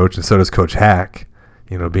I coach, and so does Coach Hack,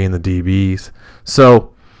 being the DBs.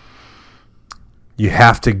 So you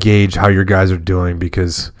have to gauge how your guys are doing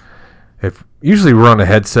because if usually we're on a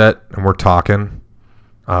headset and we're talking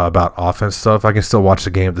about offense stuff, I can still watch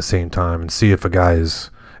the game at the same time and see if a guy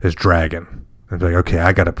is dragging and be like, okay,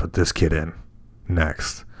 I got to put this kid in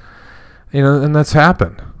next. And that's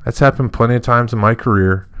happened. That's happened plenty of times in my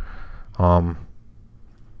career. I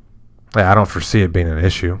don't foresee it being an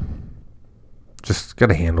issue. Just got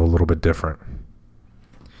to handle a little bit different.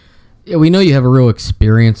 Yeah, we know you have a real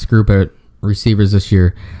experienced group at receivers this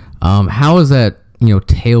year. How is that,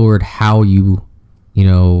 tailored how you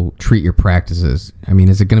treat your practices? I mean,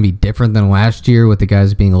 is it going to be different than last year with the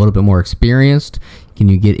guys being a little bit more experienced? Can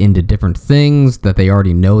you get into different things that they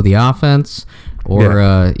already know the offense?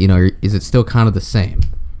 Or, is it still kind of the same?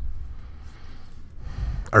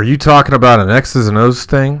 Are you talking about an X's and O's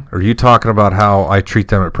thing? Or are you talking about how I treat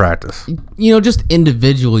them at practice? Just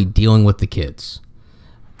individually dealing with the kids.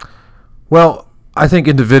 Well, I think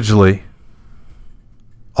individually,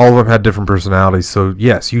 all of them had different personalities. So,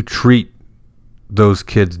 yes, you treat those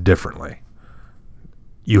kids differently.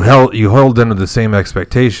 You held them to the same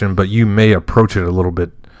expectation, but you may approach it a little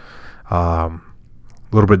bit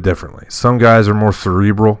differently. Some guys are more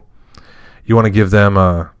cerebral. You want to give them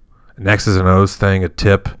an X's and O's thing, a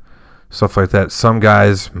tip, stuff like that. Some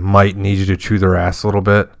guys might need you to chew their ass a little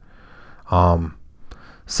bit. Some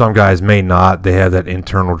guys may not. They have that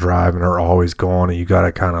internal drive and are always going, and you got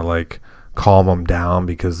to kind of like calm them down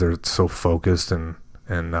because they're so focused and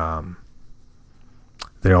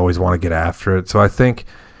they always want to get after it. So I think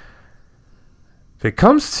if it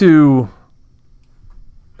comes to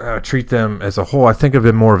treat them as a whole, I think I've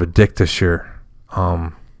been more of a dick this year.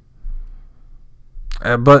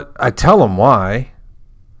 But I tell them why.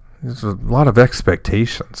 There's a lot of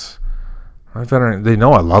expectations. They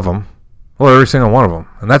know I love them. Well, every single one of them.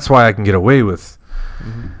 And that's why I can get away with,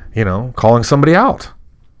 calling somebody out.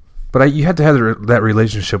 But you have to have that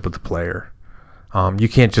relationship with the player. You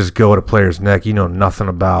can't just go at a player's neck you know nothing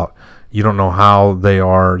about. You don't know how they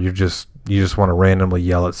are. You just want to randomly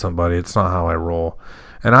yell at somebody. It's not how I roll.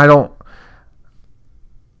 And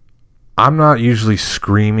I'm not usually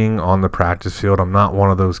screaming on the practice field. I'm not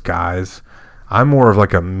one of those guys. I'm more of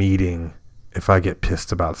like a meeting if I get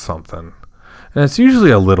pissed about something. And it's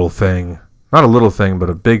usually a little thing. Not a little thing, but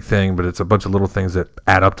a big thing. But it's a bunch of little things that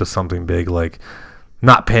add up to something big, like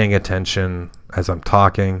not paying attention as I'm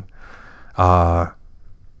talking.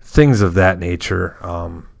 Things of that nature.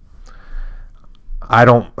 I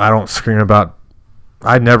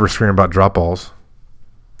never scream about drop balls.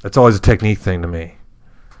 It's always a technique thing to me.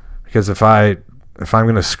 Because if I'm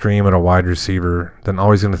going to scream at a wide receiver, then I'm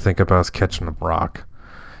always going to think about us catching the rock,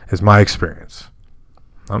 is my experience.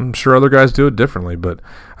 I'm sure other guys do it differently, but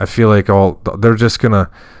I feel like they're just going to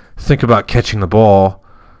think about catching the ball.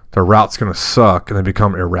 Their route's going to suck, and they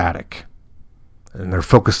become erratic. And they're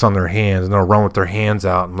focused on their hands, and they'll run with their hands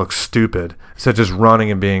out and look stupid instead of just running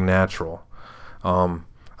and being natural.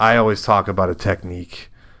 I always talk about a technique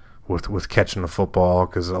with catching the football,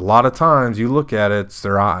 because a lot of times you look at it, it's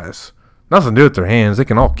their eyes. Nothing to do with their hands. They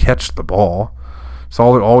can all catch the ball. It's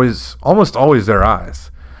almost always their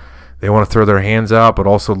eyes. They want to throw their hands out but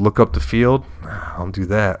also look up the field. I don't do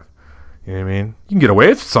that. You know what I mean? You can get away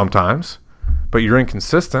with it sometimes, but you're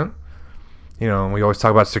inconsistent. We always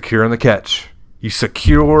talk about securing the catch. You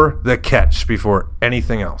secure the catch before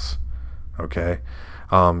anything else, okay?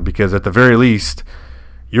 Because at the very least,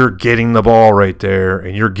 you're getting the ball right there,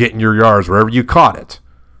 and you're getting your yards wherever you caught it.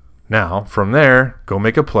 Now, from there, go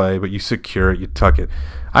make a play, but you secure it, you tuck it.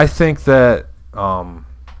 I think that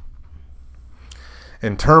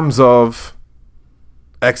in terms of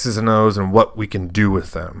X's and O's and what we can do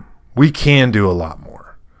with them, we can do a lot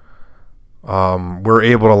more. We're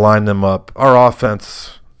able to line them up. Our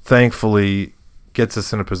offense, thankfully, gets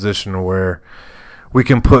us in a position where we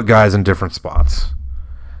can put guys in different spots.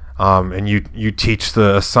 And you teach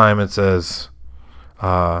the assignments as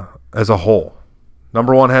a whole.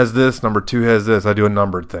 Number 1 has this, number 2 has this. I do a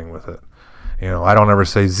numbered thing with it. I don't ever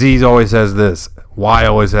say Z always has this, Y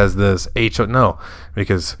always has this, H, no.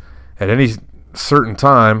 Because at any certain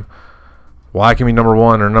time, Y can be number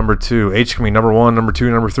 1 or number 2. H can be number 1, number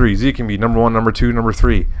 2, number 3. Z can be number 1, number 2, number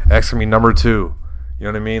 3. X can be number 2. You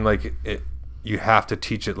know what I mean? Like, you have to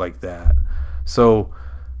teach it like that. So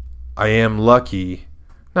I am lucky.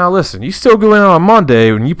 Now, listen, you still go in on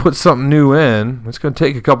Monday when you put something new in. It's going to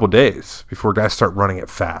take a couple days before guys start running it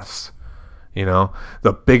fast.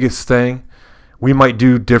 The biggest thing, we might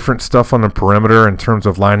do different stuff on the perimeter in terms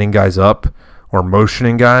of lining guys up or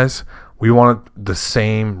motioning guys. We want the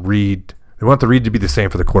same read. We want the read to be the same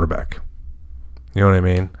for the quarterback. You know what I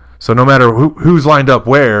mean? So no matter who's lined up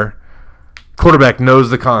where, quarterback knows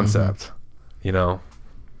the concept.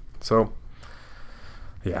 So,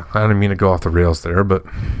 yeah, I didn't mean to go off the rails there, but...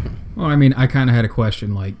 Well, I mean, I kind of had a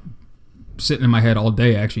question, like, sitting in my head all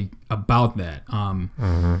day, actually, about that.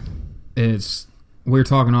 We were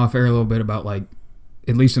talking off air a little bit about, like,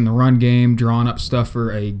 at least in the run game, drawing up stuff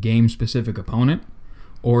for a game-specific opponent,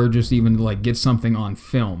 or just even, like, get something on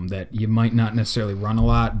film that you might not necessarily run a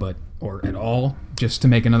lot, or at all, just to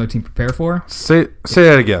make another team prepare for. Say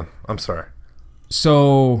that again. I'm sorry.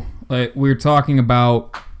 So, like, we were talking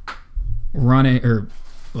about running, or,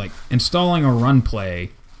 like, installing a run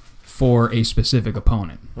play for a specific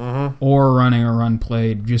opponent, or running a run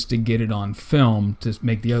play just to get it on film to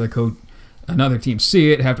make the another team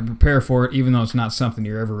see it, have to prepare for it, even though it's not something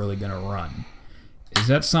you're ever really going to run. Is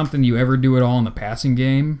that something you ever do at all in the passing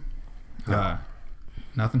game? No.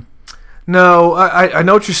 Nothing? No, I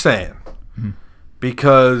know what you're saying.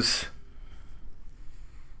 Because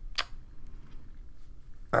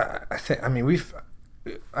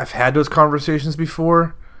I've had those conversations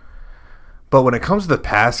before, but when it comes to the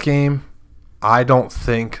pass game, I don't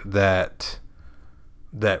think that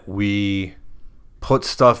we put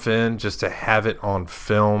stuff in just to have it on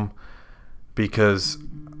film, because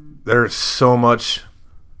there's so much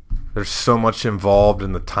involved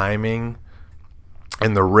in the timing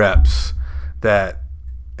and the reps that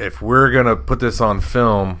if we're going to put this on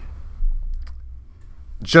film,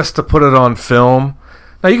 just to put it on film,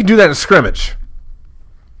 now you can do that in scrimmage.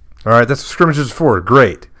 All right, that's what scrimmage is for.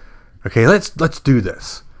 Great. Okay, let's do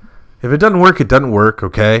this. If it doesn't work, it doesn't work,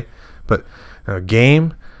 okay? But a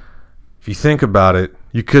game, if you think about it,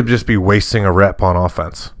 you could just be wasting a rep on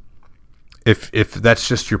offense. If that's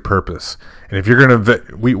just your purpose. And if you're going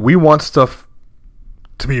to we want stuff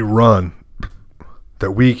to be run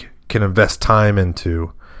that we can invest time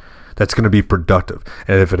into that's going to be productive.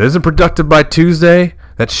 And if it isn't productive by Tuesday,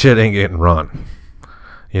 that shit ain't getting run.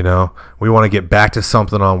 We want to get back to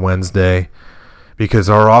something on Wednesday, because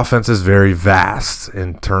our offense is very vast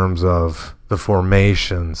in terms of the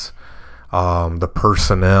formations, the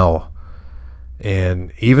personnel.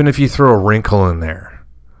 And even if you throw a wrinkle in there,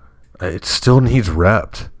 it still needs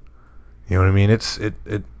repped. You know what I mean?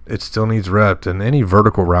 It still needs repped. And any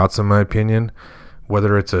vertical routes, in my opinion,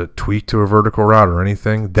 whether it's a tweak to a vertical route or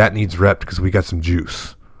anything, that needs repped because we got some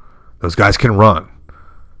juice. Those guys can run.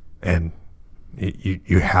 And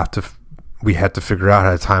we have to figure out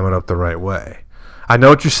how to time it up the right way. I know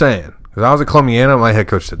what you're saying. Because I was at Columbiana, my head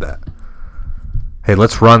coach did that. Hey,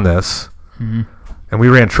 let's run this. And we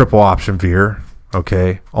ran triple option veer,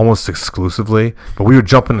 okay, almost exclusively. But we would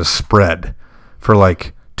jump into spread for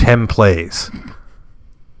like 10 plays.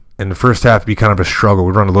 In the first half, it'd be kind of a struggle.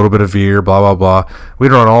 We'd run a little bit of veer, blah, blah, blah.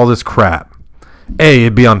 We'd run all this crap. A,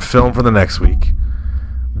 it'd be on film for the next week.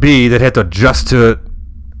 B, they'd have to adjust to it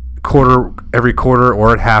every quarter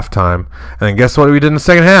or at halftime. And then guess what we did in the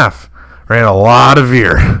second half? Ran a lot of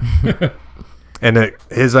veer. And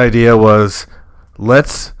his idea was,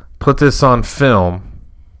 let's put this on film.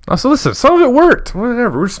 So listen, some of it worked.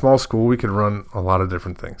 Whatever. We're a small school. We can run a lot of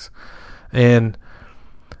different things. And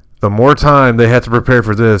the more time they had to prepare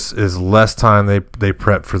for this is less time they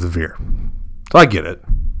prep for the veer. So I get it.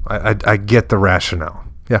 I get the rationale.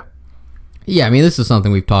 Yeah. Yeah, I mean, this is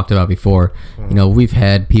something we've talked about before. We've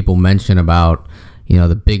had people mention about,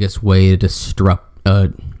 the biggest way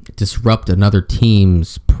to disrupt another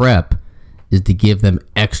team's prep is to give them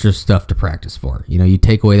extra stuff to practice for. You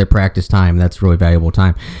take away their practice time, that's really valuable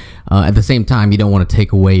time. At the same time, you don't want to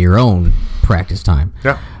take away your own practice time.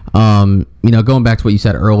 Yeah. Going back to what you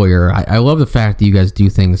said earlier, I love the fact that you guys do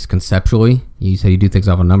things conceptually. You said you do things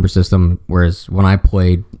off a number system, whereas when I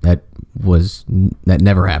played, that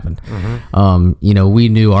never happened. We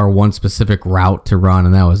knew our one specific route to run,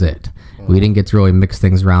 and that was it. We didn't get to really mix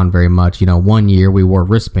things around very much. One year we wore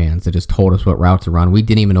wristbands that just told us what route to run. We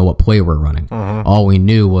didn't even know what play we're running. All we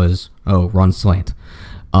knew was, run slant,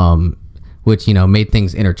 which, made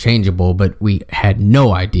things interchangeable, but we had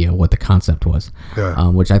no idea what the concept was,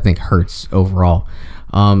 which I think hurts overall.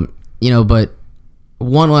 But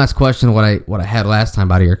one last question, what I had last time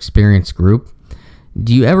about your experienced group,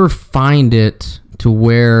 do you ever find it to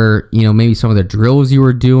where, maybe some of the drills you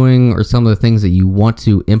were doing or some of the things that you want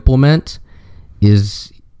to implement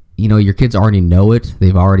is, your kids already know it,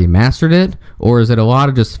 they've already mastered it, or is it a lot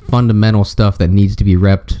of just fundamental stuff that needs to be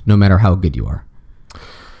repped no matter how good you are?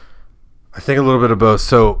 I think a little bit of both.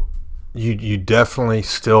 So you definitely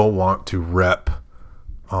still want to rep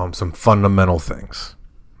some fundamental things.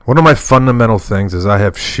 One of my fundamental things is I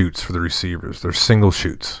have shoots for the receivers. They're single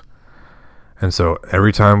shoots. And so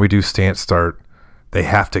every time we do stance start, they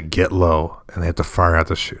have to get low and they have to fire out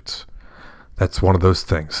the shoots. That's one of those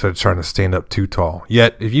things. Instead of trying to stand up too tall.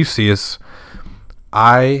 Yet, if you see us,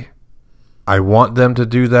 I want them to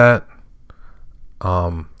do that.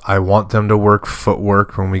 I want them to work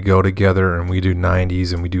footwork when we go together and we do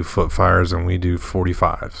 90s and we do foot fires and we do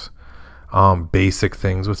 45s. Basic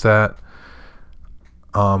things with that.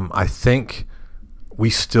 I think we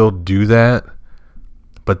still do that,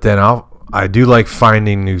 but then I do like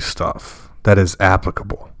finding new stuff that is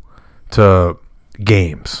applicable to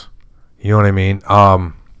games. You know what I mean?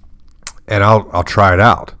 And I'll try it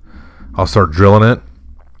out. I'll start drilling it.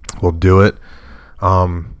 We'll do it.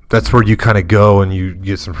 That's where you kind of go and you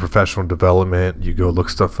get some professional development. You go look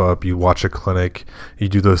stuff up. You watch a clinic. You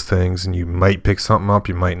do those things, and you might pick something up.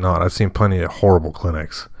 You might not. I've seen plenty of horrible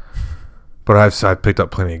clinics, but I've picked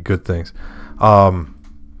up plenty of good things.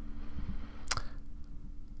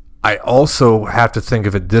 I also have to think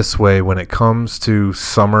of it this way when it comes to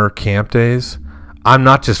summer camp days. I'm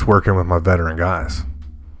not just working with my veteran guys.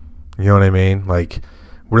 You know what I mean? Like,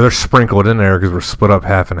 where they're sprinkled in there because we're split up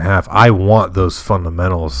half and half. I want those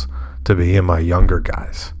fundamentals to be in my younger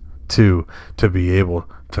guys, to be able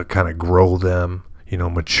to kind of grow them,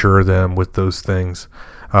 mature them with those things.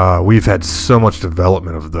 We've had so much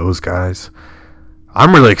development of those guys.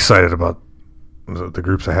 I'm really excited about the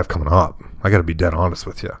groups I have coming up. I got to be dead honest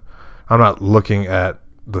with you. I'm not looking at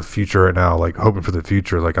the future right now, like hoping for the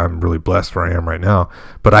future. Like, I'm really blessed where I am right now,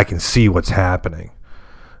 but I can see what's happening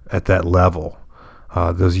at that level,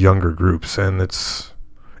 those younger groups, and it's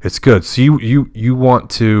good. So you want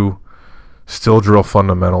to still drill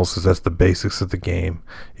fundamentals because that's the basics of the game.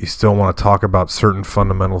 You still want to talk about certain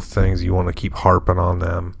fundamental things. You want to keep harping on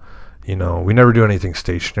them. We never do anything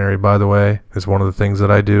stationary, by the way, is one of the things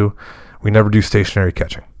that I do. We never do stationary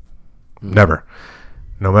catching. Never.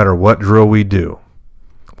 No matter what drill we do,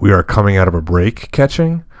 we are coming out of a break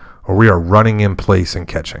catching, or we are running in place and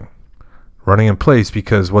catching. Running in place,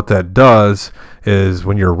 because what that does is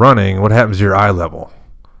when you're running, what happens to your eye level?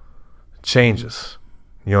 It changes.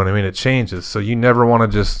 You know what I mean? It changes. So you never want to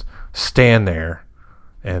just stand there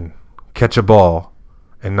and catch a ball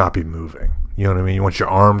and not be moving. You know what I mean? You want your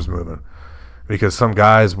arms moving, because some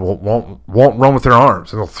guys won't run with their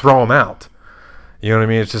arms and they'll throw them out. You know what I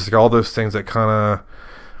mean? It's just like all those things that kind of,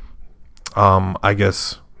 I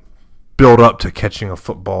guess, build up to catching a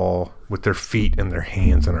football with their feet and their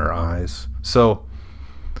hands and their eyes. So,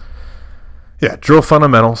 yeah, drill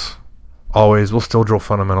fundamentals. Always. We'll still drill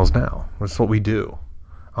fundamentals now. That's what we do.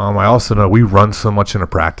 I also know we run so much in a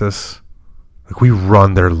practice. Like, we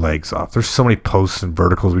run their legs off. There's so many posts and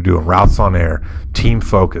verticals we do, and routes on air, team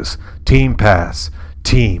focus, team pass,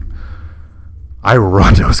 team. I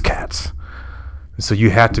run those cats. And so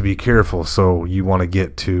you have to be careful. So you want to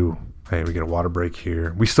get to, hey, we get a water break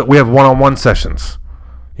here. We have one-on-one sessions,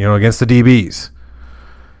 against the DBs.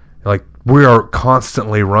 Like, we are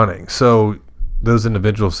constantly running. So those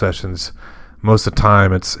individual sessions, most of the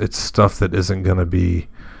time, it's stuff that isn't going to be,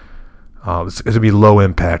 it's going to be low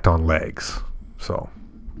impact on legs. So.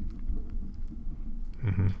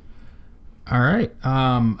 Mm-hmm. All right.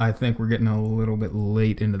 I think we're getting a little bit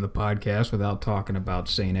late into the podcast without talking about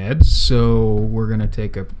St. Ed's. So we're going to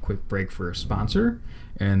take a quick break for a sponsor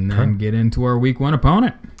and then get into our week 1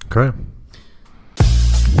 opponent. Okay.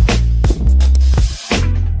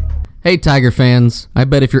 Hey, Tiger fans. I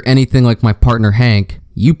bet if you're anything like my partner Hank,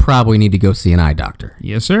 you probably need to go see an eye doctor.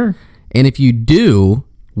 Yes, sir. And if you do,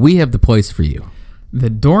 we have the place for you. The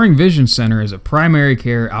Doring Vision Center is a primary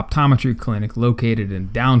care optometry clinic located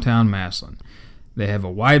in downtown Massillon. They have a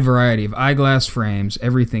wide variety of eyeglass frames,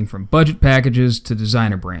 everything from budget packages to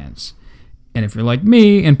designer brands. And if you're like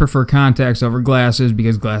me and prefer contacts over glasses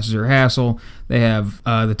because glasses are a hassle, they have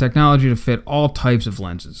the technology to fit all types of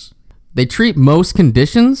lenses. They treat most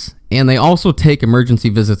conditions, and they also take emergency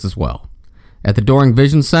visits as well. At the Doring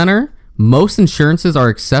Vision Center, most insurances are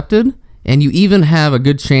accepted, and you even have a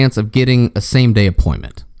good chance of getting a same-day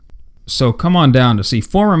appointment. So come on down to see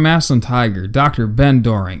former Massillon Tiger Dr. Ben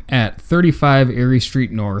Doring at 35 Erie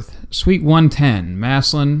Street North, Suite 110,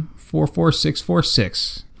 Massillon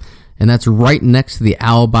 44646. And that's right next to the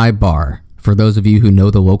Alibi Bar, for those of you who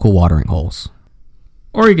know the local watering holes.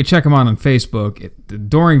 Or you can check them out on Facebook at the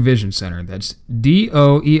Doring Vision Center. That's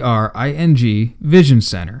DOERING Vision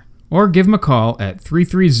Center. Or give them a call at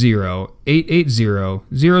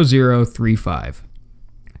 330-880-0035.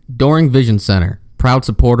 Doring Vision Center, proud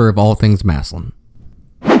supporter of all things Massillon.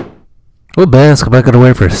 Well, basketball got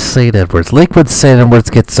away for St. Edward's. Lakewood St Edward's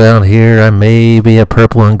gets down here. I may be a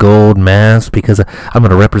purple and gold mask because I'm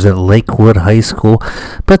going to represent Lakewood High School.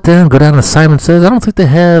 But then go down to Simon Says, I don't think they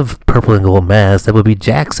have purple and gold masks. That would be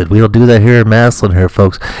Jackson. We don't do that here in Massillon here,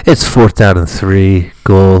 folks. It's 4th down and 3,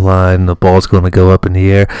 goal line. The ball's going to go up in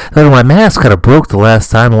the air. Then my mask kind of broke the last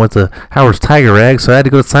time I went to Howard's Tiger Rag, so I had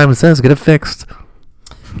to go to Simon Says to get it fixed.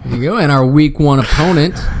 There you go. And our week 1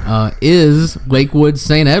 opponent is Lakewood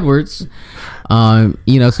St. Edward's. So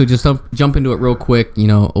just jump into it real quick.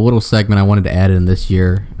 A little segment I wanted to add in this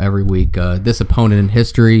year every week. This opponent in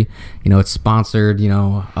history, it's sponsored,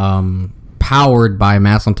 powered by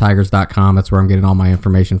MassillonTigers.com. That's where I'm getting all my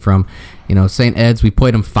information from. St. Ed's, we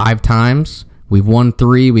played them 5 times. We've won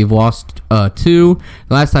 3. We've lost 2.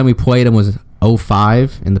 The last time we played them was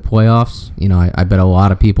 05 in the playoffs. I bet a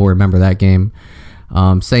lot of people remember that game.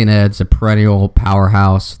 St. Ed's, a perennial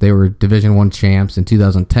powerhouse. They were Division I champs in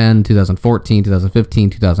 2010, 2014, 2015,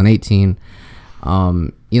 2018.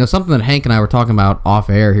 Something that Hank and I were talking about off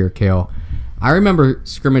air here, Cale. I remember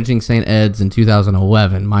scrimmaging St. Ed's in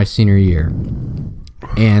 2011, my senior year.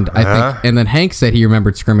 And and then Hank said he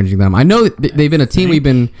remembered scrimmaging them. I know they've been a team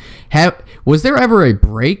was there ever a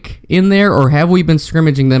break in there, or have we been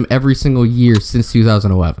scrimmaging them every single year since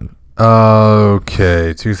 2011?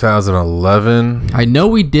 Okay, 2011. I know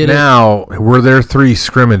we did it. Now, were there 3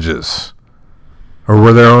 scrimmages? Or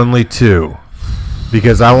were there only 2?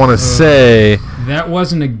 Because I want to say... That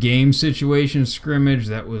wasn't a game situation scrimmage.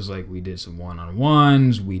 That was we did some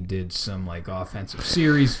one-on-ones. We did some offensive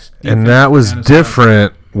series. And that was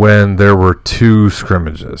different when there were 2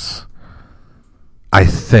 scrimmages. I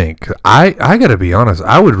think. I got to be honest.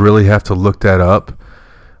 I would really have to look that up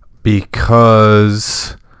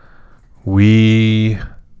because... we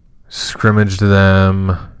scrimmaged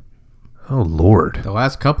them, oh Lord, the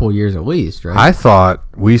last couple of years at least, right? I thought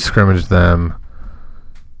we scrimmaged them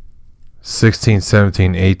 16,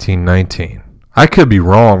 17, 18, 19. I could be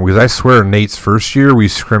wrong because I swear Nate's first year we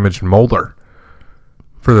scrimmaged Moeller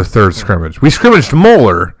for the 3rd scrimmage. We scrimmaged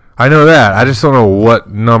Moeller, I know that. I just don't know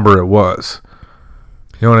what number it was.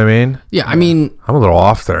 You know what I mean? Yeah, I mean... I'm a little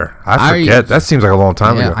off there. I forget. That seems like a long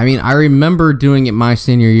time ago. I mean, I remember doing it my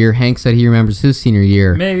senior year. Hank said he remembers his senior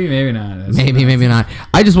year. Maybe not. Maybe not.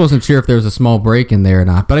 I just wasn't sure if there was a small break in there or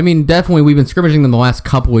not. But, I mean, definitely we've been scrimmaging them the last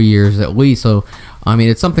couple of years at least. So, I mean,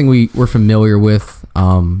 it's something we're familiar with.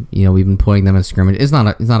 We've been playing them in scrimmage. It's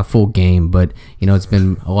not a full game, but, it's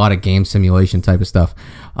been a lot of game simulation type of stuff.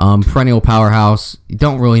 Perennial powerhouse. You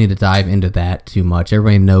don't really need to dive into that too much.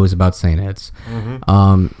 Everybody knows about St. Ed's.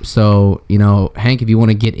 Mm-hmm. Hank, if you want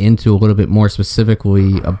to get into a little bit more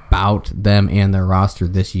specifically about them and their roster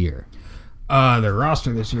this year. Their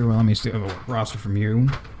roster this year, well, let me see a roster from you.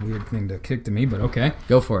 Weird thing to kick to me, but okay.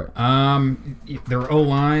 Go for it. Their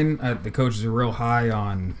O-line, the coaches are real high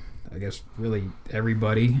on, I guess, really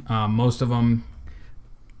everybody. Most of them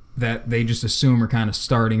that they just assume are kind of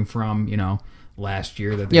starting from, last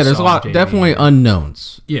year. There's a lot, definitely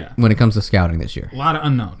unknowns. Yeah. When it comes to scouting this year. A lot of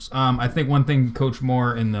unknowns. I think one thing Coach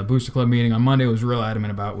Moore in the Booster Club meeting on Monday was real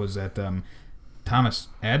adamant about was that Thomas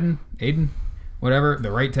Aiden, whatever, the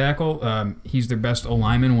right tackle, he's their best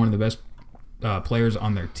O-lineman, one of the best players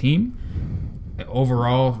on their team.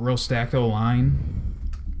 Overall, real stacked O-line.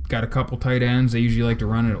 Got a couple tight ends. They usually like to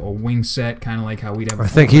run a wing set, kind of like how we'd have. I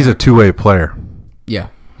think he's a 2-way player. Yeah.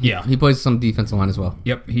 Yeah. He plays some defensive line as well.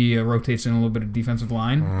 Yep. He rotates in a little bit of defensive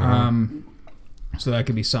line. So that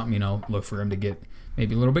could be something, look for him to get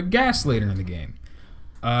maybe a little bit gas later in the game.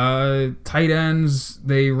 Tight ends,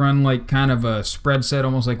 they run like kind of a spread set,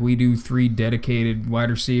 almost like we do 3 dedicated wide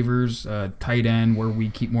receivers. Tight end, where we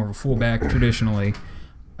keep more of a fullback traditionally.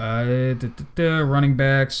 Running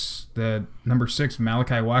backs, the number 6,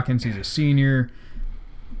 Malachi Watkins, he's a senior.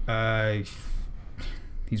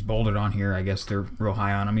 He's bolded on here. I guess they're real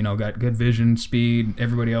high on him. Got good vision, speed.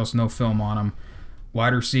 Everybody else, no film on him.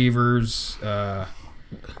 Wide receivers, the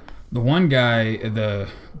one guy, the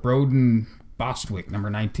Broden Bostwick, number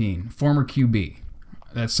 19, former QB.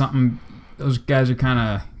 That's something, those guys are kind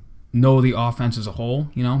of know the offense as a whole.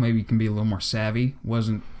 Maybe can be a little more savvy.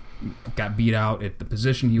 Got beat out at the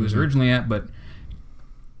position he was originally at, but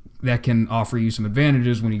that can offer you some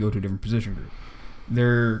advantages when you go to a different position group.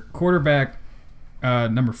 Their quarterback,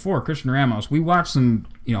 number 4, Christian Ramos, we watched some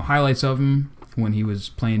highlights of him when he was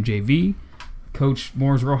playing JV. Coach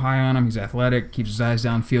Moore's real high on him. He's athletic, keeps his eyes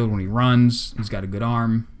downfield when he runs. He's got a good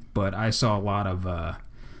arm, but I saw a lot of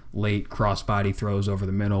late crossbody throws over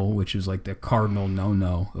the middle, which is like the cardinal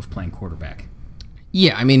no-no of playing quarterback.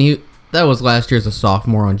 Yeah, I mean, that was last year as a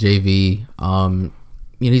sophomore on JV.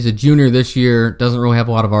 He's a junior this year, doesn't really have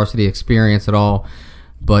a lot of varsity experience at all,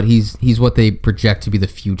 but he's what they project to be the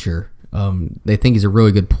future. They think he's a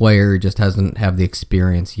really good player, just doesn't have the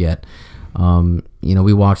experience yet.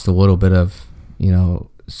 We watched a little bit of,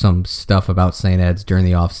 some stuff about St. Ed's during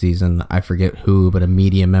the offseason. I forget who, but a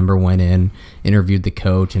media member went in, interviewed the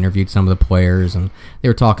coach, interviewed some of the players, and they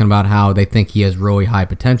were talking about how they think he has really high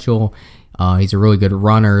potential. He's a really good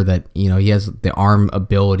runner, that he has the arm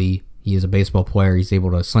ability. He is a baseball player. He's able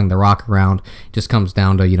to sling the rock around. It just comes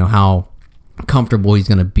down to how comfortable he's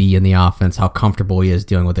going to be in the offense, how comfortable he is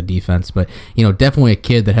dealing with the defense. But definitely a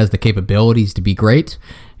kid that has the capabilities to be great,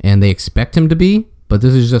 and they expect him to be. But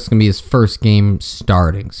this is just going to be his first game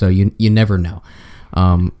starting, so you never know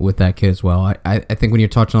with that kid as well. I think when you're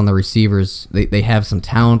touching on the receivers, they have some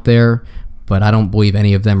talent there, but I don't believe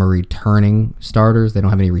any of them are returning starters. They don't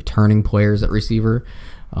have any returning players at receiver,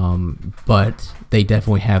 but they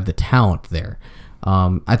definitely have the talent there.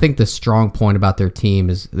 I think the strong point about their team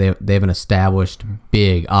is they have an established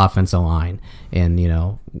big offensive line, and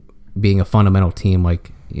being a fundamental team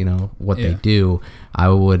like what they do, I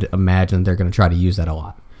would imagine they're going to try to use that a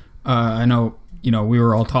lot. I know we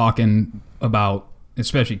were all talking about,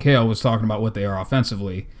 especially Cale was talking about what they are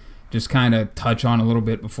offensively. Just kind of touch on a little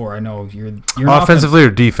bit before. I know you're offensively or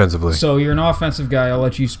defensively. So you're an offensive guy. I'll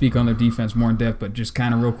let you speak on their defense more in depth, but just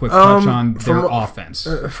kind of real quick touch on their offense.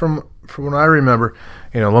 From what I remember,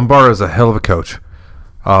 Lombardo is a hell of a coach.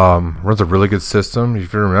 Runs a really good system.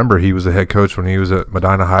 If you remember, he was a head coach when he was at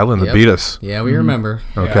Medina Highland that beat us. Yeah, we remember.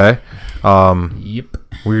 Okay. Yep.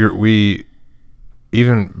 We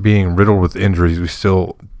even being riddled with injuries, we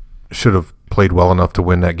still should have played well enough to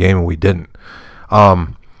win that game, and we didn't.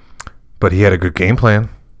 But he had a good game plan.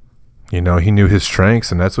 He knew his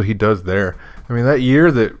strengths, and that's what he does there. I mean, that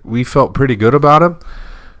year that we felt pretty good about him,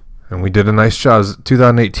 and we did a nice job.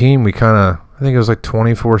 2018, we I think it was like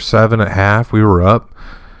 24-7 at half. We were up,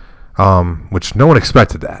 which no one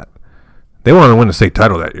expected that. They wanted to win the state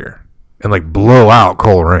title that year and blow out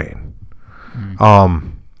Coleraine.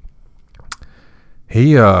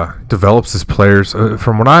 He develops his players.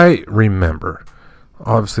 From what I remember,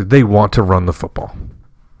 obviously they want to run the football.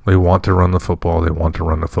 They want to run the football.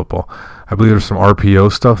 I believe there's some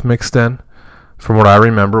RPO stuff mixed in. From what I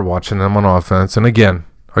remember watching them on offense, and again,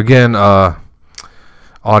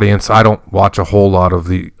 audience, I don't watch a whole lot of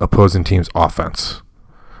the opposing team's offense,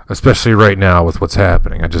 especially right now with what's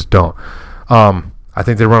happening. I just don't. I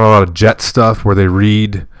think they run a lot of jet stuff where they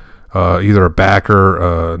read either a backer,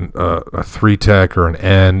 a 3-tech, or an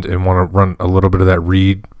end, and want to run a little bit of that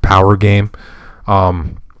read power game.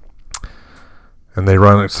 And they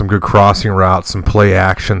run some good crossing routes, some play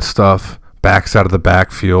action stuff, backs out of the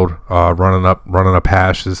backfield, running up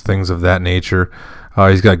hashes, things of that nature.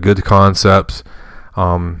 He's got good concepts.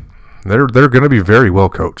 They're going to be very well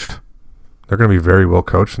coached. And they're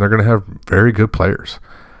going to have very good players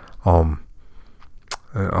on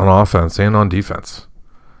offense and on defense.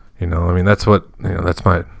 That's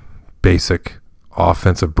my basic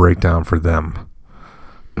offensive breakdown for them.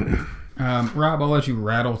 Rob, I'll let you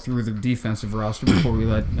rattle through the defensive roster before we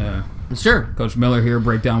let Sure. Coach Miller here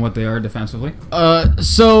break down what they are defensively.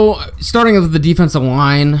 So starting with the defensive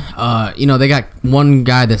line, they got one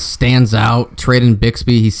guy that stands out, Traden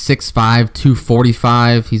Bixby. He's 6'5",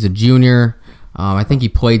 245. He's a junior. I think he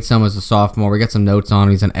played some as a sophomore. We got some notes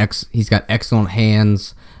on him. He's got excellent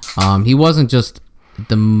hands. He wasn't just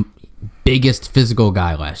the biggest physical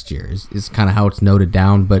guy last year, is kind of how it's noted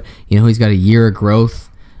down, but he's got a year of growth.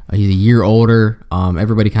 He's a year older.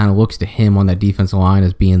 Everybody kind of looks to him on that defensive line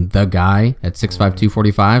as being the guy at 6'5",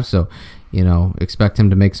 245. So, expect him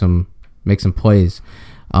to make some plays.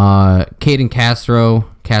 Caden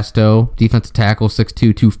Casto, defensive tackle,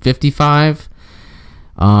 6'2", 255.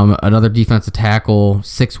 Another defensive tackle,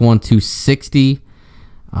 6'1", 260.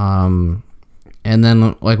 And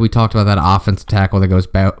then, like we talked about, that offensive tackle that goes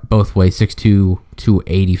both ways, 6'2",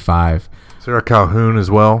 285. Is there a Calhoun as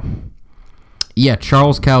well? Yeah,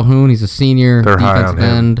 Charles Calhoun. He's a senior defensive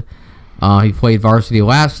end. He played varsity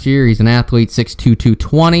last year. He's an athlete, 6'2",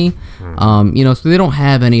 220. So they don't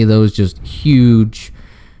have any of those just huge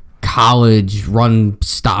college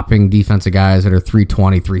run-stopping defensive guys that are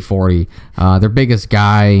 320, 340. Their biggest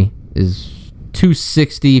guy is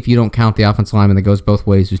 260 if you don't count the offensive lineman that goes both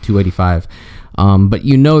ways, who's 285. But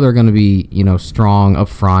they're going to be strong up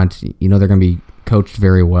front. They're going to be coached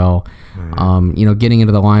very well. Getting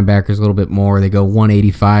into the linebackers a little bit more, they go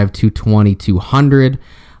 185, 220, 200.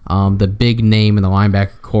 The big name in the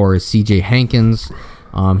linebacker core is C.J. Hankins.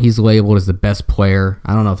 He's labeled as the best player.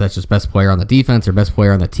 I don't know if that's just best player on the defense or best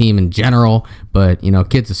player on the team in general, but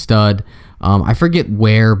kid's a stud. I forget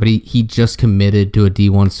where, but he just committed to a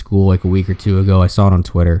D1 school like a week or two ago. I saw it on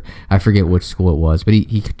Twitter. I forget which school it was, but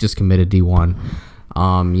he just committed D1.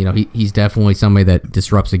 He's definitely somebody that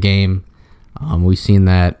disrupts a game. We've seen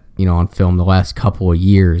that on film the last couple of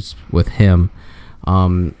years with him.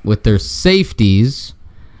 With their safeties,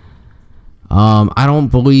 I don't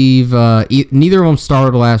believe neither of them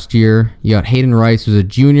started last year. You got Hayden Rice, who's a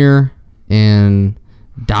junior, and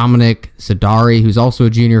Dominic Sadari, who's also a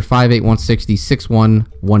junior, 5'8", 160, 6'1",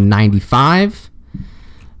 195.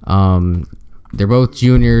 They're both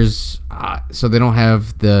juniors, so they don't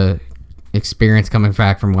have the experience coming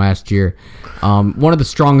back from last year. One of the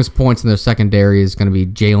strongest points in their secondary is going to be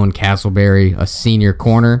Jalen Castleberry, a senior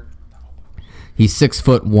corner. He's 6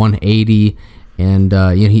 foot 180, and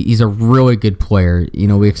he's a really good player.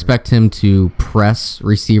 We expect him to press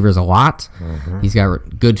receivers a lot. He's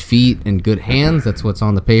got good feet and good hands. That's what's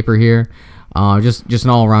on the paper here. Just an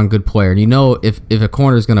all around good player. And if a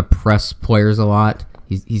corner is going to press players a lot,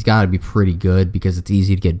 he's got to be pretty good, because it's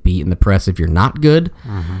easy to get beat in the press if you're not good.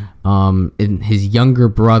 And his younger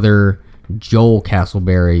brother, Joel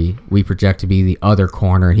Castleberry, we project to be the other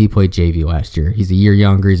corner, and he played JV last year. He's a year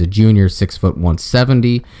younger. He's a junior, 6 foot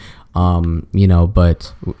 170.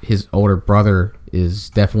 But his older brother is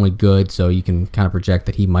definitely good, so you can kind of project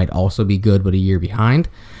that he might also be good, but a year behind.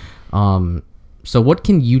 So what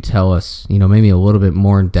can you tell us, maybe a little bit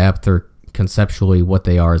more in depth or conceptually what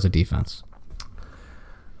they are as a defense?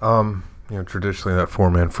 Traditionally that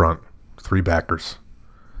 4-man front, 3 backers,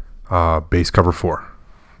 base cover 4.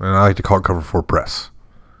 And I like to call it cover 4 press.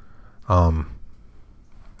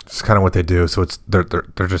 It's kind of what they do. So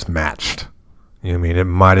they're just matched. It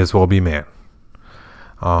might as well be man.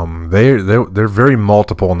 They're very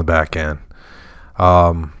multiple on the back end.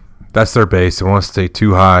 That's their base. They want to stay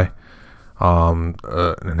too high,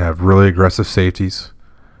 and have really aggressive safeties.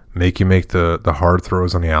 Make the hard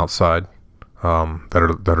throws on the outside,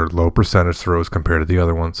 that are low percentage throws compared to the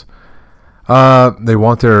other ones. They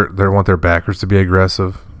want their backers to be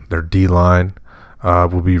aggressive. Their D line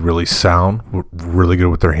will be really sound, really good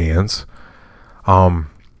with their hands. Going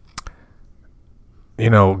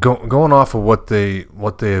off of what they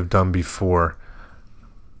have done before,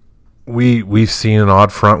 we've seen an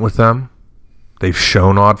odd front with them. They've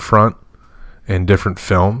shown odd front in different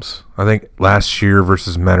films. I think last year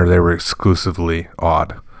versus Menor, they were exclusively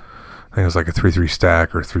odd. I think it was like a 3-3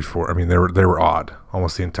 stack or 3-4. They were odd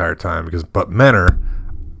almost the entire time, but Menor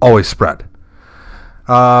always spread.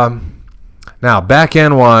 Now back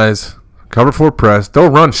end wise, cover 4 press, they'll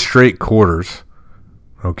run straight quarters.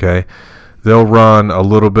 Okay, they'll run a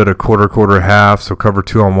little bit of quarter half. So cover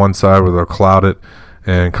 2 on one side where they'll cloud it,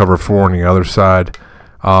 and cover 4 on the other side.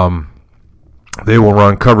 They will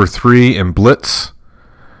run cover 3 and blitz,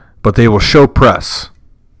 but they will show press.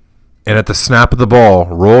 And at the snap of the ball,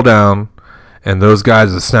 roll down, and those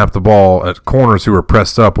guys that snap the ball at corners who are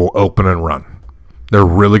pressed up will open and run. They're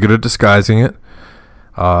really good at disguising it.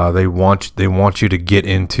 They want you to get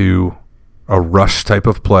into a rush type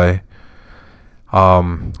of play.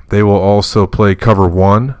 They will also play cover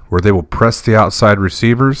 1, where they will press the outside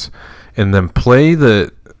receivers and then play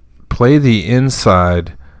the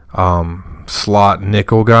inside slot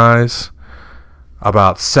nickel guys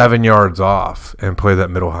about 7 yards off and play that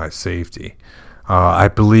middle high safety. I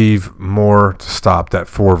believe more to stop that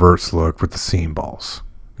 4-verts look with the seam balls.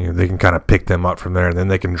 They can kind of pick them up from there, and then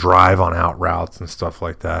they can drive on out routes and stuff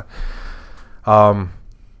like that.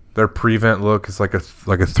 Their prevent look is like a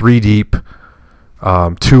 3 deep.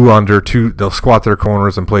 2 under, they'll squat their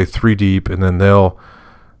corners and play 3 deep, and then they'll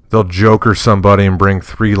joker somebody and bring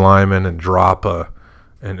 3 linemen and drop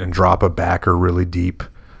a backer really deep.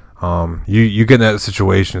 You get in that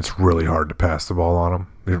situation, it's really hard to pass the ball on them.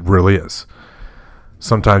 It really is.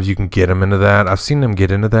 Sometimes you can get them into that. I've seen them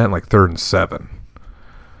get into that in like 3rd and 7.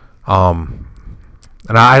 And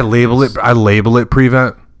I label it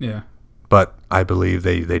prevent. Yeah. But I believe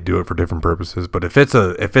they do it for different purposes. But if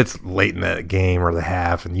it's late in that game or the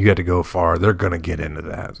half and you got to go far, they're gonna get into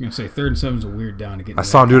that. I was gonna say 3rd and 7 is a weird down to get. I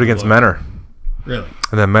saw him do it against Menor. Really?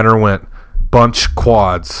 And then Menor went bunch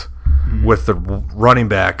quads with the running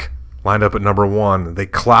back lined up at number 1. They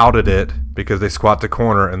clouded it because they squat the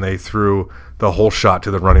corner and they threw the whole shot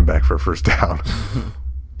to the running back for a first down.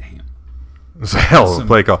 Damn. It's a hell of a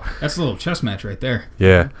play call. That's a little chess match right there.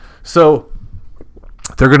 Yeah. So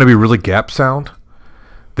they're going to be really gap sound.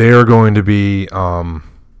 They are going to be they're going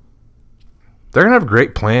to have a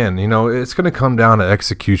great plan. You know, it's going to come down to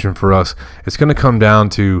execution for us. It's going to come down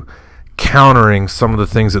to countering some of the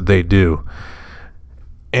things that they do.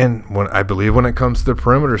 And when it comes to the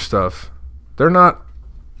perimeter stuff, they're not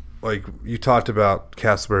like you talked about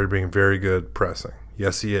Castleberry being very good pressing.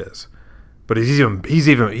 Yes, he is. But he's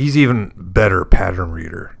even better pattern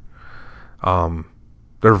reader.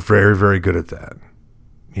 They're very, very good at that.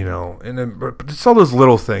 You know, and then, but it's all those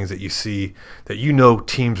little things that you see that you know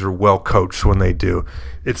teams are well coached when they do.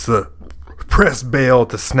 It's the press bail at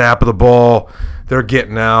the snap of the ball. They're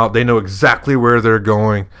getting out. They know exactly where they're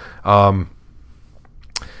going.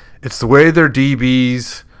 It's the way their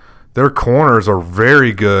DBs, their corners are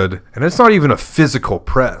very good, and it's not even a physical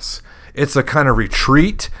press. It's a kind of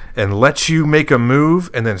retreat and let you make a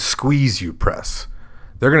move and then squeeze you press.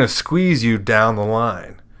 They're going to squeeze you down the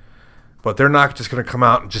line, but they're not just going to come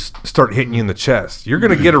out and just start hitting you in the chest. You're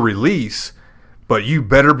going to get a release, but you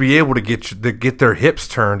better be able to get their hips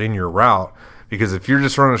turned in your route, because if you're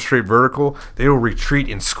just running straight vertical, they will retreat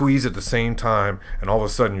and squeeze at the same time, and all of a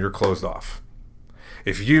sudden you're closed off.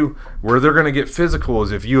 Where they're going to get physical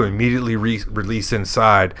is if you immediately release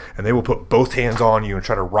inside, and they will put both hands on you and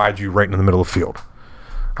try to ride you right in the middle of the field.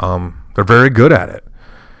 They're very good at it.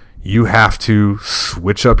 You have to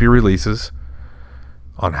switch up your releases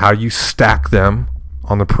on how you stack them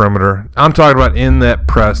on the perimeter. I'm talking about in that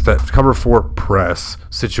press, that cover 4 press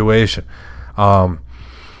situation. And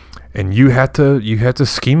you had to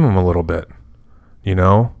scheme them a little bit. You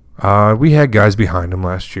know, we had guys behind them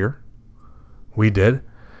last year. We did.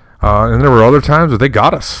 And there were other times that they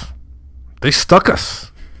got us. They stuck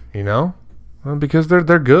us, you know, because they're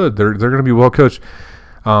good. They're going to be well coached.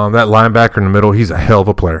 That linebacker in the middle, he's a hell of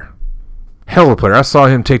a player. Hell of a player. I saw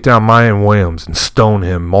him take down Mayan Williams and stone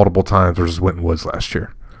him multiple times versus Winton Woods last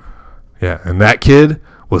year. Yeah, and that kid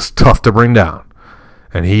was tough to bring down.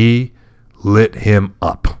 And he lit him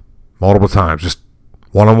up multiple times, just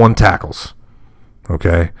one-on-one tackles.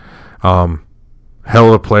 Okay? Hell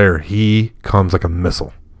of a player. He comes like a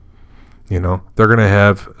missile. You know, they're going to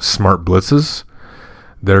have smart blitzes.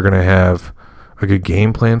 They're going to have a good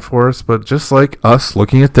game plan for us. But just like us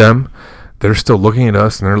looking at them, they're still looking at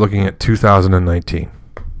us, and they're looking at 2019.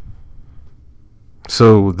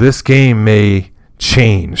 So this game may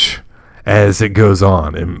change as it goes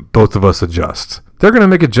on, and both of us adjust. They're going to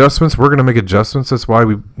make adjustments. We're going to make adjustments. That's why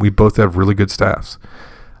we both have really good staffs.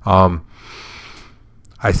 I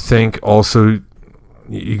think also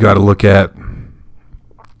you got to look at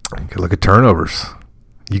turnovers.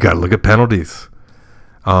 You got to look at penalties.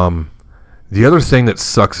 The other thing that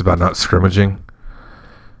sucks about not scrimmaging,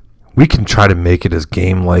 we can try to make it as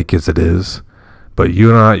game-like as it is, but you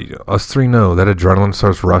and I, us three know that adrenaline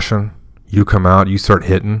starts rushing. You come out, you start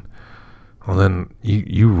hitting. Well, then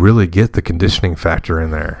you really get the conditioning factor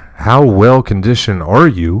in there. How well conditioned are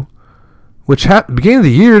you? Which beginning of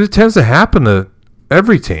the year, it tends to happen to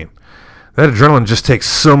every team. That adrenaline just takes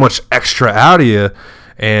so much extra out of you.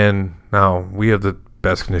 And now we have the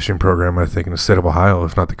best conditioning program, I think, in the state of Ohio,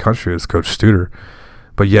 if not the country, is Coach Studer.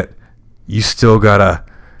 But yet, you still gotta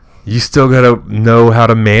know how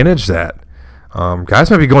to manage that. Guys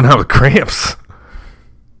might be going out with cramps.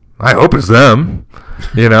 I hope it's them.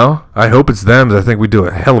 You know, I hope it's them. I think we do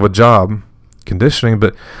a hell of a job conditioning,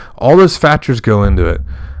 but all those factors go into it.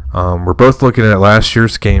 We're both looking at last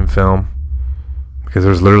year's game film because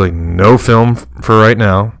there's literally no film for right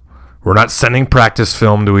now. We're not sending practice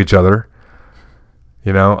film to each other.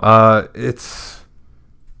 You know, it's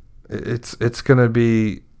gonna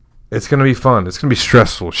be fun. It's gonna be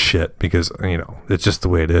stressful shit because, you know, it's just the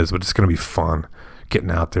way it is. But it's gonna be fun getting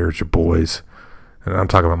out there with your boys, and I'm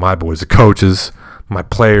talking about my boys, the coaches, my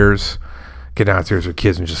players, getting out there with their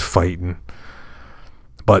kids and just fighting.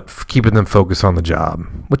 but keeping them focused on the job.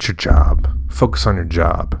 What's your job? Focus on your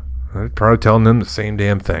job. I'm probably telling them the same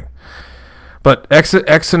damn thing. But X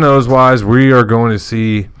and O's wise, we are going to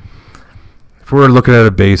see, if we're looking at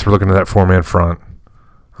a base, we're looking at that 4-man front.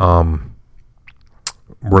 We're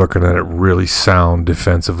looking at it really sound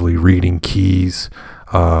defensively, reading keys,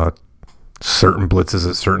 certain blitzes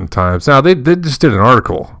at certain times. Now, they just did an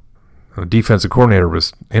article. The defensive coordinator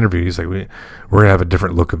was interviewed. He's like, we're going to have a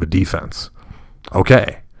different look of a defense.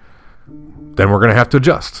 Okay. Then we're going to have to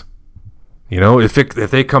adjust.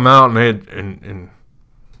 If they come out and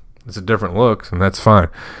it's a different look, then that's fine.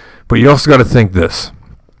 But you also got to think this.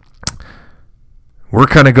 We're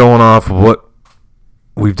kind of going off of what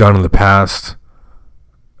we've done in the past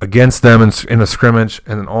against them in a scrimmage,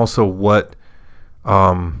 and then also what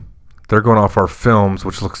they're going off our films,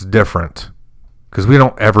 which looks different because we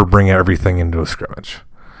don't ever bring everything into a scrimmage.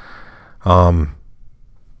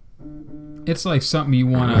 It's like something you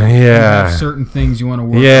want to have certain things you want to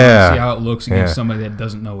work on and see how it looks against somebody that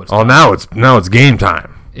doesn't know what's going on. Now it's game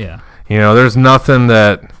time. Yeah. There's nothing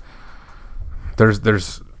that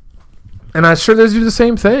there's and I'm sure they do the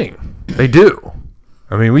same thing. They do.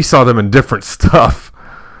 I mean, we saw them in different stuff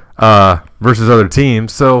versus other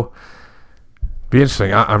teams, so be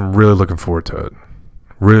interesting. I'm really looking forward to it.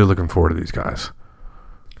 Really looking forward to these guys.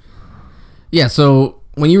 Yeah, so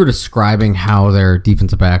when you were describing how their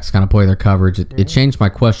defensive backs kind of play their coverage, it changed my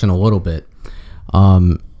question a little bit.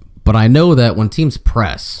 But I know that when teams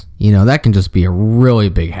press, that can just be a really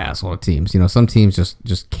big hassle to teams. Some teams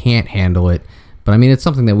just can't handle it. But, I mean, it's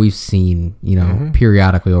something that we've seen,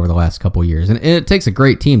 periodically over the last couple of years. And it takes a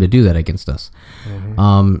great team to do that against us.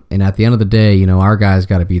 And at the end of the day, our guy's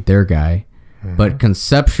got to beat their guy. But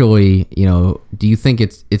conceptually, do you think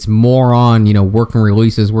it's more on, working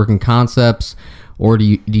releases, working concepts, or do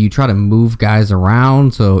you try to move guys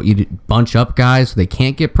around so you bunch up guys so they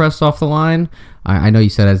can't get pressed off the line? I know you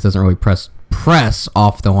said it doesn't really press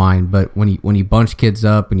off the line, but when you bunch kids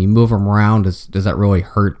up and you move them around, does that really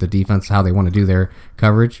hurt the defense, how they want to do their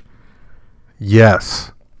coverage?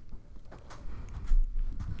 Yes.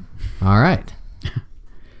 All right.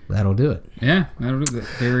 That'll do it. Yeah, that'll do it.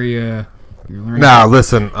 Very Now,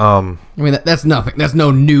 listen. I mean, that's nothing. That's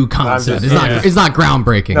no new concept. It's not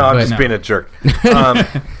groundbreaking. No, I'm just being a jerk.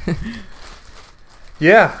 The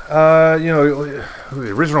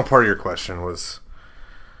original part of your question was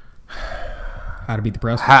how to beat the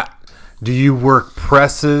press. Do you work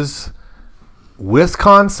presses with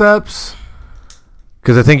concepts?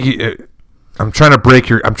 Because I think I'm trying to break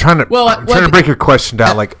your. I'm trying to break your question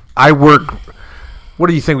down. Like I work. What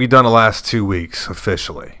do you think we've done the last 2 weeks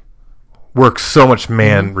officially? Work so much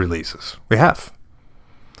man releases. We have.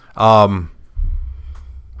 I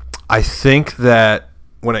think that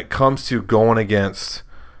when it comes to going against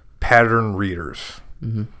pattern readers,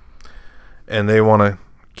 and they want to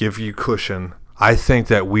give you cushion, I think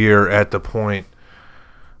that we are at the point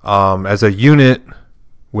as a unit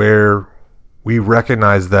where we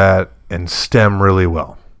recognize that and stem really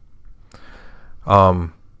well.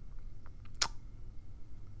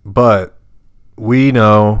 But we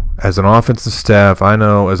know as an offensive staff, I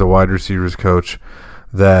know as a wide receivers coach,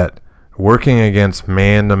 that working against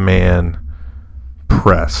man-to-man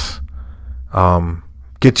press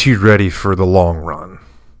gets you ready for the long run.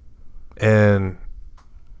 And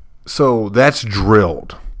so that's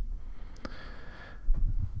drilled.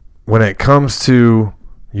 When it comes to,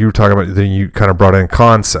 you were talking about, then you kind of brought in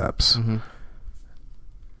concepts.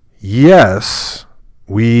 Yes,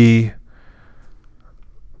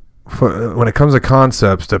 when it comes to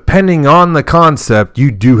concepts, depending on the concept, you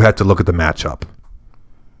do have to look at the matchup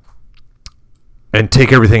and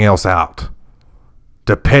take everything else out,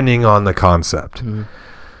 depending on the concept.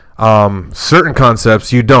 Certain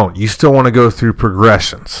concepts, you don't. You still want to go through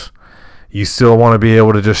progressions. You still want to be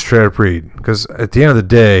able to just straight up read. Because at the end of the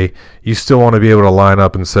day, you still want to be able to line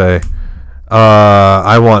up and say,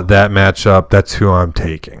 I want that matchup. That's who I'm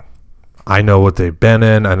taking. I know what they've been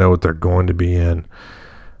in. I know what they're going to be in.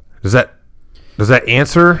 Does that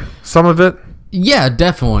answer some of it? Yeah,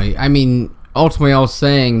 definitely. I mean, ultimately, I was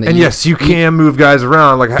saying that. And yes, you can move guys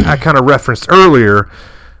around, like I kind of referenced earlier.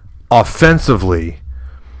 Offensively,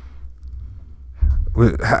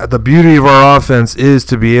 the beauty of our offense is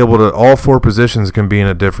to be able to, all four positions can be in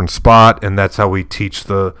a different spot, and that's how we teach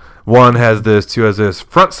the one has this, two has this,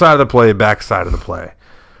 front side of the play, back side of the play.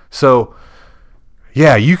 So,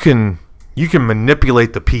 yeah, you can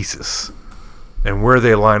manipulate the pieces and where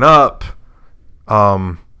they line up,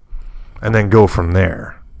 and then go from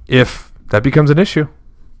there if that becomes an issue.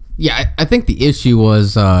 Yeah, I think the issue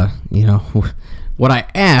was, What I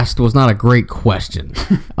asked was not a great question.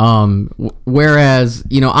 Whereas,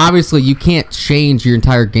 obviously you can't change your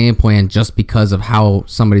entire game plan just because of how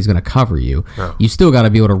somebody's going to cover you. No. You still got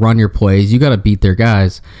to be able to run your plays. You got to beat their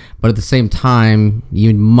guys. But at the same time,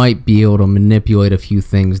 you might be able to manipulate a few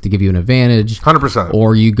things to give you an advantage. 100%.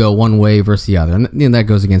 Or you go one way versus the other. And that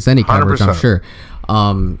goes against any coverage, 100%. I'm sure.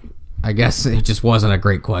 I guess it just wasn't a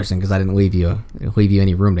great question because I didn't leave you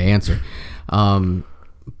any room to answer.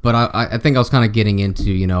 But I think I was kind of getting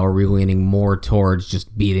into, are we leaning more towards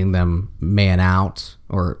just beating them man out,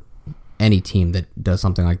 or any team that does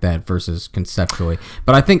something like that versus conceptually?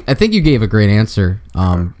 But I think you gave a great answer,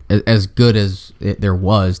 as good as there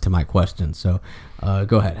was to my question. So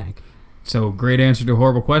go ahead, Hank. So great answer to a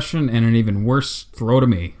horrible question, and an even worse throw to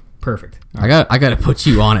me. Perfect. I got to put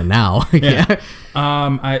you on it now. Yeah.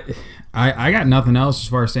 I got nothing else as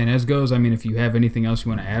far as St. Ed's goes. I mean, if you have anything else you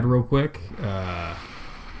want to add real quick.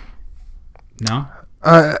 No?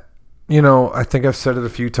 I think I've said it a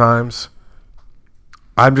few times.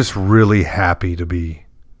 I'm just really happy to be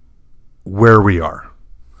where we are.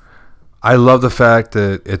 I love the fact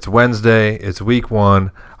that it's Wednesday, it's week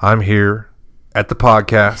 1. I'm here at the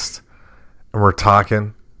podcast, and we're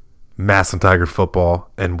talking Massillon Tiger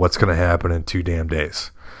football and what's going to happen in 2 damn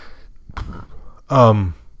days.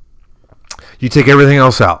 You take everything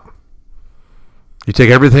else out. You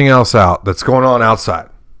take everything else out that's going on outside.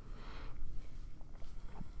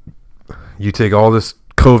 You take all this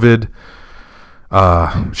COVID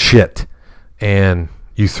shit and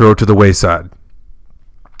you throw it to the wayside.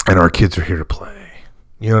 And our kids are here to play.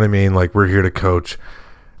 You know what I mean? Like, we're here to coach.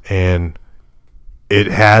 And it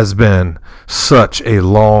has been such a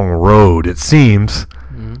long road, it seems,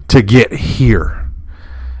 to get here.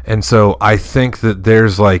 And so I think that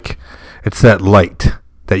there's it's that light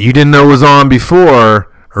that you didn't know was on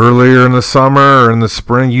before, earlier in the summer or in the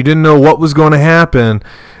spring. You didn't know what was going to happen.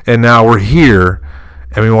 And now we're here,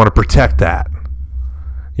 and we want to protect that.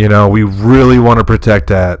 We really want to protect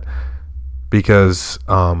that because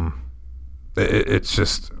it's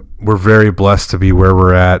just, we're very blessed to be where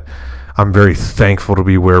we're at. I'm very thankful to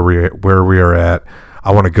be where we are at.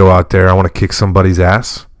 I want to go out there. I want to kick somebody's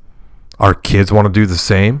ass. Our kids want to do the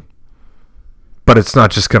same. But it's not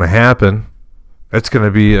just going to happen. It's going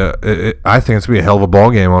to be I think it's going to be a hell of a ball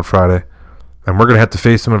game on Friday. And we're going to have to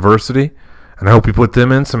face some adversity. And I hope we put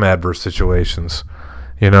them in some adverse situations.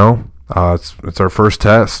 It's our first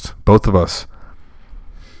test, both of us.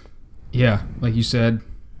 Yeah, like you said,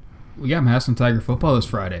 we got Massillon Tiger football this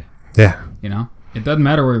Friday. Yeah. It doesn't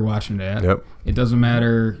matter where you're watching it at. Yep. It doesn't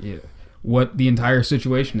matter what the entire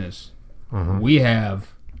situation is. Mm-hmm. We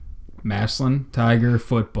have Massillon Tiger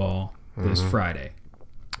football this Friday.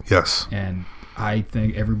 Yes. And I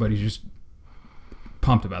think everybody's just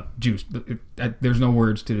pumped about juice. There's no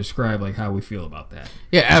words to describe how we feel about that.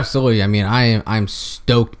 Yeah, absolutely. I mean, I'm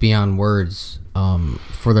stoked beyond words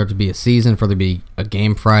for there to be a season, for there to be a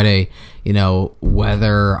game Friday.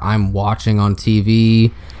 Whether I'm watching on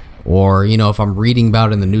TV or if I'm reading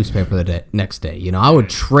about it in the newspaper the next day. I would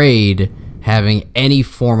trade having any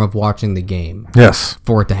form of watching the game. Yes.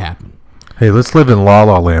 For it to happen. Hey, let's live in La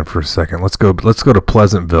La Land for a second. Let's go to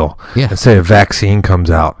Pleasantville and say a vaccine comes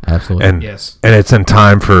out. Absolutely. And yes. And it's in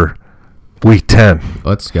time for week 10.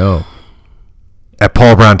 Let's go. At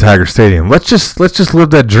Paul Brown Tiger Stadium. Let's just live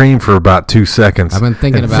that dream for about 2 seconds. I've been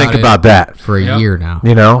thinking about that for a year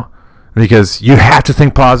now. Because you have to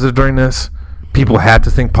think positive during this. People have to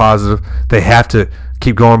think positive. They have to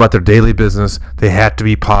keep going about their daily business. They have to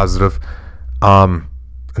be positive.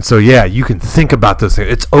 And so, yeah, you can think about those things.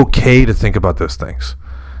 It's okay to think about those things.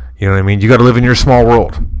 You know what I mean? You got to live in your small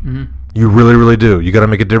world. Mm-hmm. You really, really do. You got to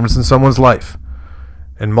make a difference in someone's life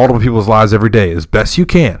and multiple people's lives every day as best you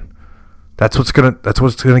can. That's what's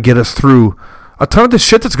gonna get us through a ton of the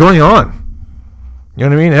shit that's going on. You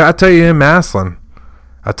know what I mean? I tell you, in Massillon,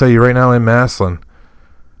 right now in Massillon,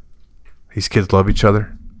 these kids love each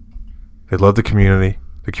other. They love the community.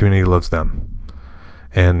 The community loves them,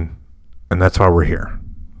 and that's why we're here.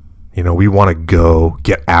 We want to go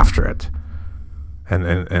get after it,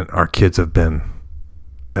 and our kids have been,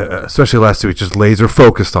 especially last 2 weeks, just laser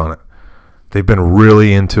focused on it. They've been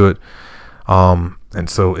really into it, and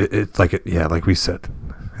so it's like we said,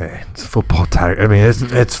 hey, it's football time. I mean,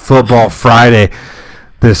 it's football Friday,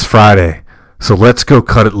 this Friday. So let's go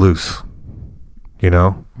cut it loose.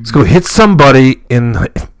 Let's go hit somebody in. All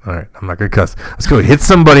right, I'm not gonna cuss. Let's go hit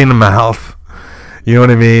somebody in the mouth. You know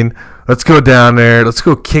what I mean? Let's go down there. Let's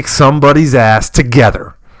go kick somebody's ass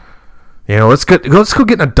together. Let's go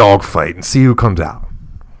get in a dog fight and see who comes out.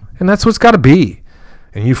 And that's what's got to be.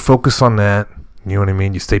 And you focus on that. You know what I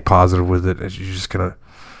mean? You stay positive with it. You're just gonna,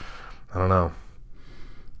 I don't know.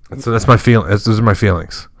 That's my feeling. Those are my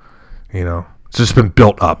feelings. You know, it's just been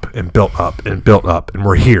built up and built up and built up, and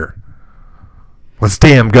we're here. Let's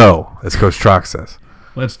damn go, as Coach Trock says.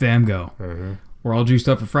 Let's damn go. Mm-hmm. We're all juiced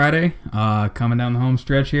up for Friday. Coming down the home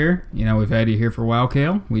stretch here. You know, we've had you here for a while,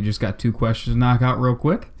 Cale. We just got 2 questions to knock out real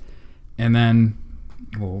quick. And then,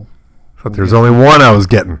 But there's only one I was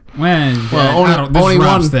getting. only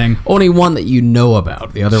one thing. Only one that you know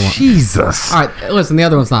about. The other one. Jesus. All right, listen. The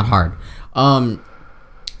other one's not hard. You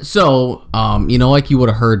know, like you would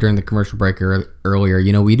have heard during the commercial break earlier,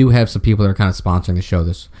 you know, we do have some people that are kind of sponsoring the show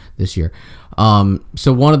this year.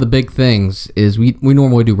 So one of the big things is we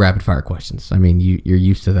normally do rapid fire questions. I mean, you're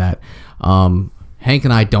used to that. Hank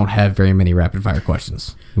and I don't have very many rapid fire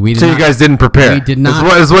questions. You guys didn't prepare. We did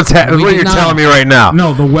not. Is what you're telling me right now.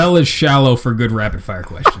 No, the well is shallow for good rapid fire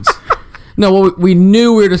questions. No, well, we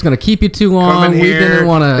knew we were just going to keep you too long. We didn't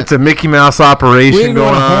want to. It's a Mickey Mouse operation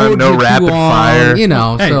going on. No rapid fire. You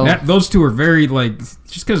know, hey, those two are very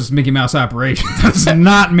just because it's Mickey Mouse operation does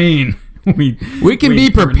not mean we can be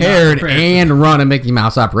prepared and run a Mickey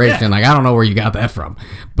Mouse operation. Yeah. Like, I don't know where you got that from,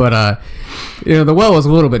 but you know, the well was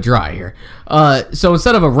a little bit dry here. So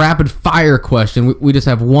instead of a rapid fire question, we just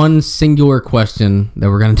have one singular question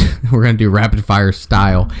that we're gonna do rapid fire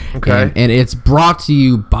style. Okay. And it's brought to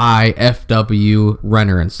you by FW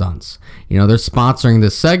Renner and Sons. You know, they're sponsoring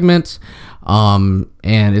this segment. And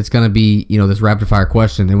it's gonna be, you know, this rapid fire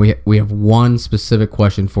question, and we have one specific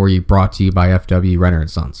question for you brought to you by FW Renner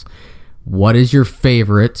and Sons. What is your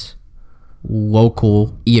favorite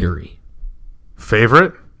local eatery?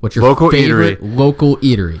 Favorite? What's your local favorite eatery? Local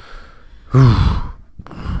eatery?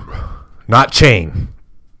 Not chain.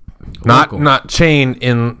 Not chain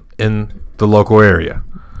in the local area.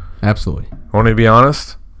 Absolutely. Want me to be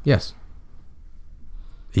honest? Yes.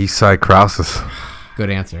 Eastside Krause's.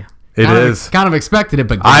 Good answer. It is. Kind of expected it,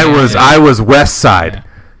 but I was West Side. Yeah.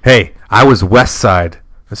 Hey, I was West Side.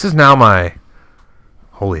 This is now my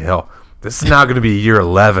holy hell. This is now going to be year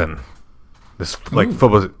 11. This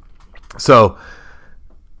football. So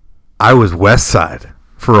I was West Side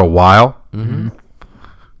for a while. Mm-hmm.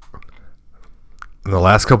 In the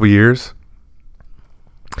last couple of years,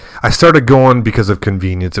 I started going because of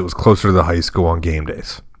convenience. It was closer to the high school on game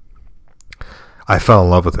days. I fell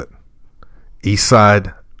in love with it. East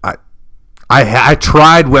Side. I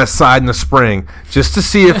tried West Side in the spring just to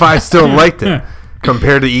see if I still liked it.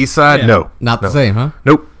 Compared to East Side, no. Not the same, huh?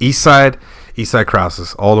 Nope. East Side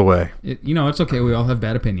Krause's all the way. It's okay. We all have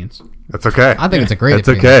bad opinions. That's okay. I think it's a great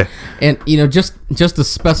opinion. That's okay. And, you know, just to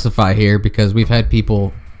specify here, because we've had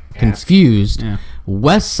people confused,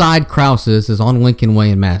 West Side Krause's is on Lincoln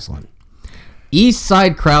Way in Massillon. East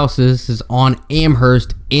Side Krause's is on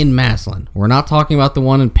Amherst in Massillon. We're not talking about the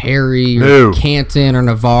one in Perry or Canton or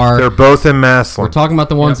Navarre. They're both in Massillon. We're talking about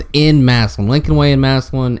the ones in Massillon. Lincoln Way in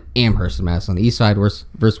Massillon, Amherst in Massillon. East Side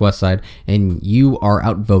versus West Side. And you are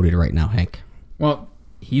outvoted right now, Hank. Well,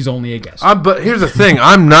 he's only a guest. But here's the thing.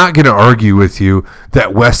 I'm not going to argue with you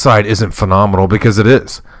that West Side isn't phenomenal, because it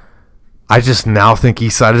is. I just now think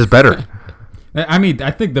East Side is better. I mean,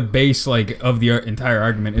 I think the base of the entire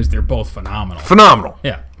argument is they're both phenomenal. Phenomenal.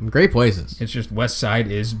 Yeah. Great places. It's just West Side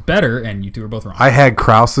is better, and you two are both wrong. I had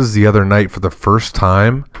Krause's the other night for the first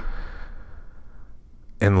time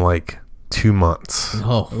in 2 months.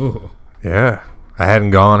 Oh. Ooh. Yeah. I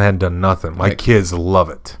hadn't done nothing. My kids love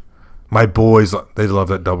it. My boys, they love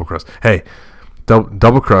that double crust. Hey,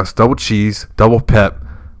 double crust, double cheese, double pep,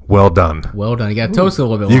 well done. Well done. You got to toast it a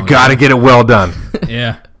little bit longer. You got to get it well done.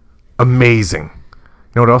 Yeah. Amazing. You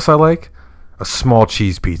know what else I like? A small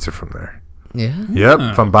cheese pizza from there. Yeah. Yep.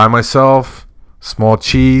 If I'm by myself, small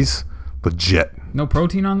cheese, legit. No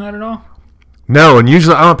protein on that at all? No, and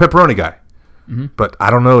usually I'm a pepperoni guy. Mm-hmm. But I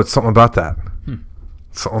don't know. It's something about that.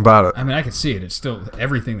 Something about it. I mean, I can see it. It's still,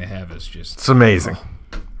 everything they have is just... It's amazing.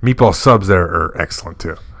 Meatball subs there are excellent,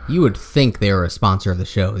 too. You would think they were a sponsor of the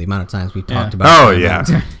show. The amount of times we talked about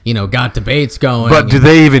them, and, got debates going. But do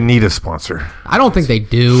they even need a sponsor? I don't think they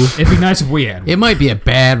do. It'd be nice if we had. It might be a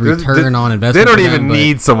bad return on investment. They don't even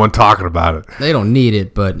need someone talking about it. They don't need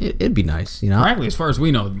it, but it'd be nice, Frankly, as far as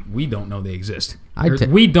we know, we don't know they exist.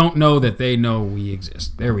 We don't know that they know we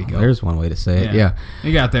exist. There we go. There's one way to say it. Yeah.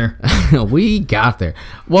 You got there. We got there.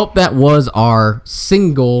 Well, that was our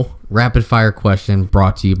single rapid fire question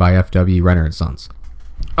brought to you by FW Renner and Sons.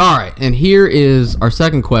 All right, and here is our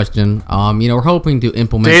second question. We're hoping to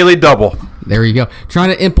implement daily double. There you go. Trying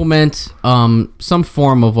to implement some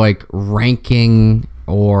form of ranking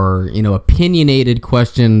or opinionated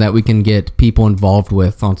question that we can get people involved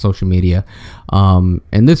with on social media. And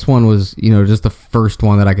this one was just the first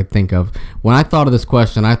one that I could think of. When I thought of this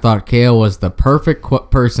question, I thought Cale was the perfect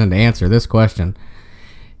person to answer this question.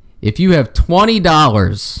 If you have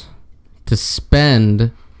 $20 to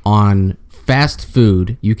spend on fast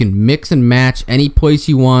food, you can mix and match any place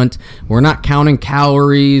you want. We're not counting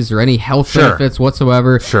calories or any health benefits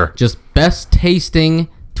whatsoever. Sure. Just best tasting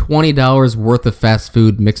 $20 worth of fast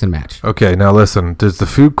food mix and match. Okay, now listen. Does the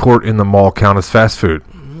food court in the mall count as fast food?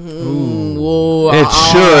 Well, It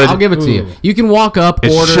should. I'll give it to you. You can walk up,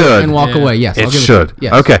 It order, should. and walk away. Yes, It I'll give should. It to you.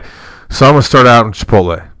 Yes. Okay, so I'm going to start out in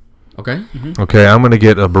Chipotle. Okay. Okay, I'm going to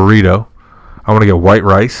get a burrito. I'm going to get white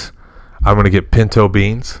rice. I'm going to get pinto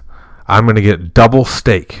beans. I'm going to get double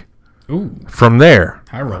steak. Ooh, From there,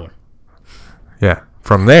 high roller.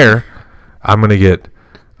 from there, I'm going to get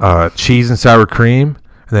cheese and sour cream,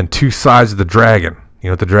 and then 2 sides of the dragon. You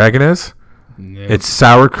know what the dragon is? No. It's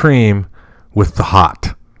sour cream with the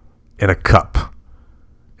hot in a cup,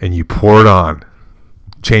 and you pour it on.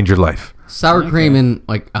 Change your life. Sour cream and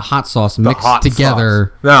like a hot sauce mixed Hot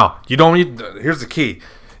together. sauce. Now, you don't need. Here's the key: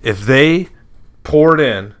 if they pour it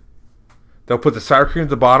in, they'll put the sour cream at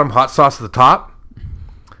the bottom, hot sauce at the top.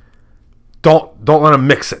 Don't let them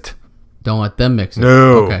mix it. Don't let them mix it.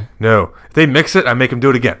 No, Okay. no. If they mix it, I make them do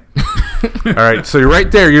it again. All right, so you're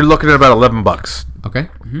right there. You're looking at about $11. Okay.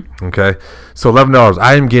 Okay, so $11.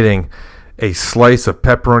 I am getting a slice of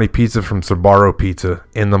pepperoni pizza from Sbarro Pizza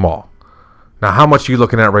in the mall. Now, how much are you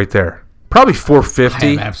looking at right there? Probably I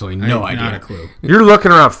 $4.50. have absolutely no I have idea. Not a clue. You're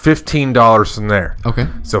looking around $15 from there. Okay.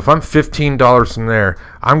 So if I'm $15 from there,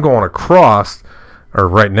 I'm going across, or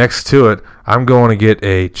right next to it, I'm going to get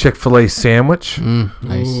a Chick-fil-A sandwich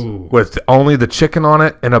Nice. Ooh. with only the chicken on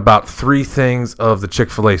it and about 3 things of the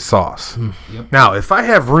Chick-fil-A sauce. Yep. Now, if I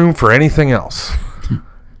have room for anything else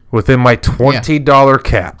within my $20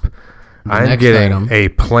 cap, I'm next getting item. a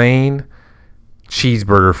plain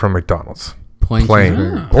cheeseburger from McDonald's. Plain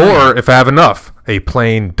cheeseburger. Or if I have enough, a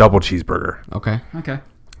plain double cheeseburger. Okay. Okay.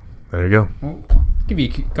 There you go. Well, give you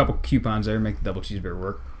a couple coupons there. Make the double cheeseburger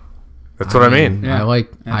work. That's what I mean. Yeah. I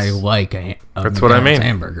like That's- a That's what I McDonald's mean.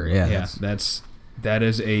 hamburger. Yeah. Yeah, that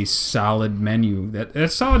is a solid menu. That's a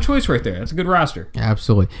solid choice right there. That's a good roster.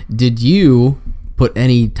 Absolutely. Did you put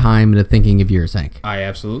any time into thinking of yours, Hank? I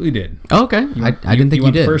absolutely did. Oh, okay. I didn't think you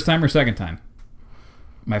went did. the first time or second time?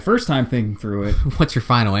 My first time thinking through it. What's your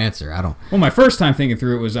final answer? I don't. Well, my first time thinking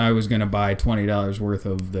through it was I was going to buy $20 worth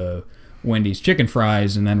of the Wendy's chicken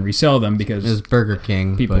fries and then resell them because It was Burger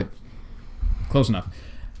King. people. But Close enough.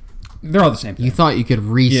 They're all the same thing. you thought you could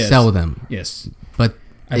resell Yes. them, Yes. but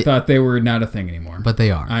I thought they were not a thing anymore. but they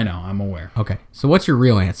are. I know. I'm aware. Okay. So what's your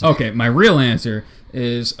real answer? Okay, my real answer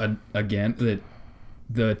is again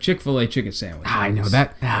the Chick-fil-A chicken sandwich. I know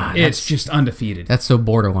that. It's just undefeated. That's so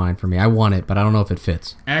borderline for me. I want it, but I don't know if it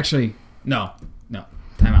fits. Actually, no.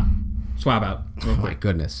 Time out. Swap out. Real Oh my quick.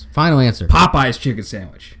 goodness. Final answer. Popeye's chicken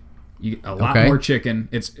sandwich. You get a lot Okay. more chicken.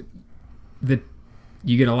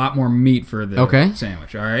 You get a lot more meat for the Okay.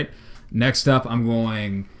 sandwich. All right. Next up, I'm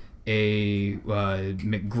going a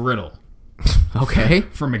McGriddle Okay.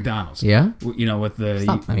 from McDonald's. Yeah. You know, with the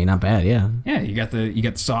Not bad. Yeah. yeah, you got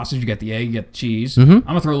the sausage, you got the egg, you got the cheese. Mm-hmm. I'm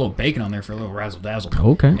gonna throw a little bacon on there for a little razzle dazzle.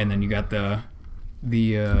 Okay. And then you got the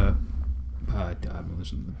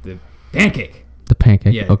pancake. The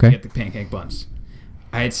pancake. Yeah. Okay. You got the pancake buns.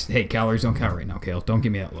 Hey, calories don't count right now, Cale. Don't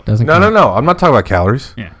give me that look. Doesn't No, count. no. I'm not talking about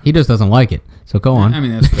calories. Yeah. He just doesn't like it. So go on. I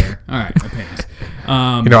mean that's fair. All right, opinions.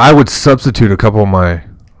 You know, I would substitute a couple of my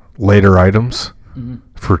later items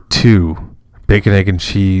for 2 bacon, egg, and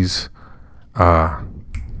cheese.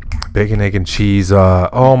 Bacon, egg, and cheese.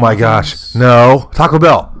 Oh my gosh, no! Taco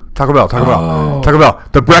Bell.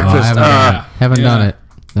 The breakfast. Haven't done it.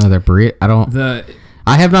 No, they're burrito.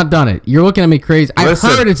 I have not done it. You're looking at me crazy. I've Listen.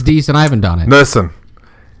 heard it's decent. I haven't done it. Listen,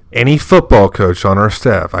 any football coach on our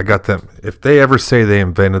staff, I got them. If they ever say they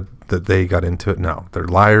invented that they got into it, no, they're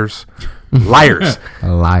liars. Liars.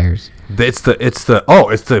 Liars. It's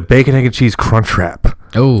the bacon, egg, and cheese crunch wrap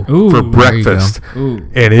Oh. Ooh. for there you breakfast, Ooh.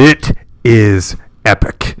 and it is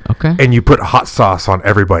epic. Okay. And you put hot sauce on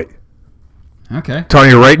every bite. Okay. Telling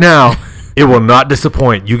you right now, it will not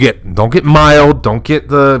disappoint. Don't get mild, don't get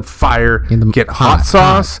the fire, get hot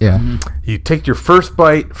sauce. Yeah. You take your first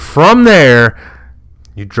bite from there,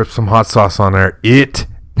 you drip some hot sauce on there. It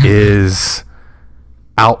is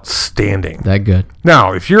outstanding. That good.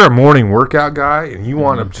 Now, if you're a morning workout guy and you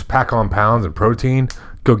want to just pack on pounds and protein,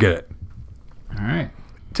 go get it. All right.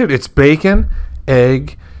 Dude, it's bacon,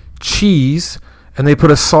 egg, cheese, and they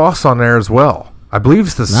put a sauce on there as well. I believe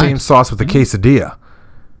it's the same sauce with the quesadilla.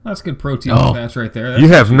 That's good protein and fats right there. You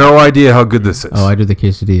have no idea how good this is. Oh, I do the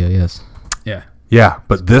quesadilla. Yes. Yeah. Yeah,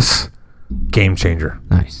 but this, game changer.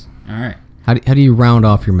 Nice. All right. How do you round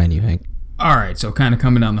off your menu, Hank? All right, so kind of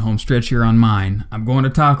coming down the home stretch here on mine. I'm going to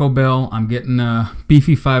Taco Bell. I'm getting a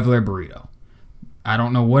beefy 5-layer burrito. I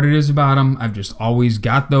don't know what it is about them. I've just always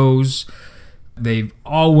got those. They've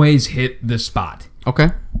always hit the spot. Okay.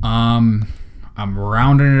 I'm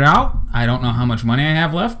rounding it out. I don't know how much money I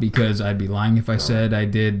have left because I'd be lying if I said I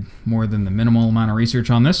did more than the minimal amount of research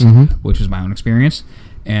on this, which is my own experience.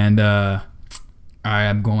 And I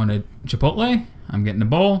am going to Chipotle. I'm getting a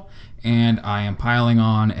bowl. And I am piling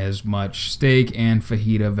on as much steak and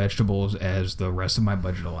fajita vegetables as the rest of my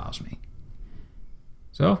budget allows me.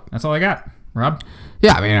 So, that's all I got. Rob?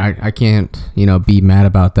 Yeah, I mean, I can't, be mad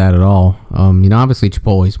about that at all. Obviously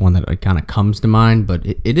Chipotle is one that kind of comes to mind, but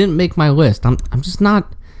it didn't make my list. I'm just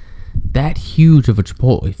not that huge of a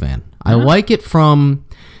Chipotle fan. I like it from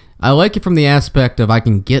the aspect of I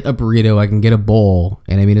can get a burrito, I can get a bowl,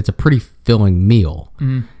 and I mean, it's a pretty filling meal.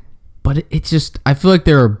 Mm-hmm. But it's just, I feel like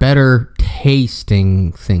there are better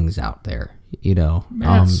tasting things out there,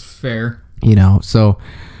 That's fair. So,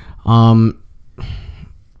 I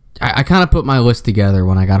kind of put my list together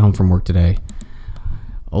when I got home from work today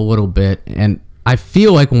a little bit. And I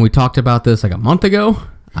feel like when we talked about this like a month ago,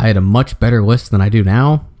 I had a much better list than I do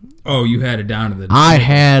now. Oh, you had it down to the... I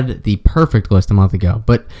had the perfect list a month ago.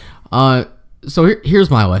 But, so here's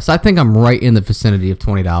my list. I think I'm right in the vicinity of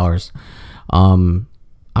 $20.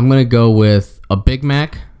 I'm going to go with a Big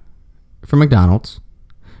Mac from McDonald's,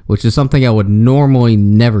 which is something I would normally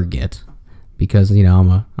never get because,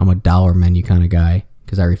 I'm a dollar menu kind of guy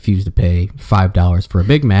because I refuse to pay $5 for a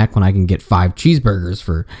Big Mac when I can get 5 cheeseburgers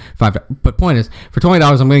for $5. But point is, for $20,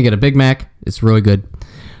 I'm going to get a Big Mac. It's really good.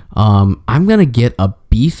 I'm going to get a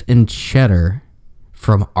beef and cheddar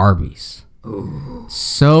from Arby's. Ooh.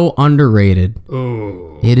 So underrated.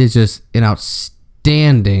 Ooh. It is just an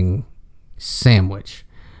outstanding sandwich.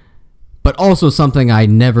 But also something I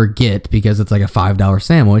never get because it's like a $5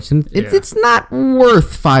 sandwich, and it's not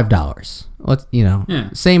worth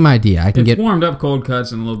 $5. Same idea. I can get warmed up cold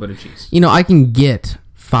cuts and a little bit of cheese. I can get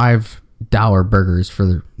 $5 burgers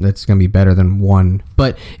that's gonna be better than one,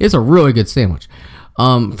 but it's a really good sandwich.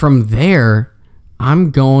 From there,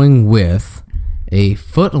 I'm going with a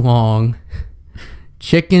foot-long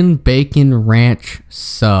chicken bacon ranch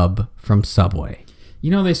sub from Subway.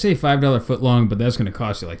 They say $5 footlong, but that's going to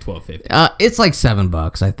cost you like $12.50. It's like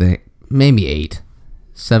 $7, I think, maybe $8,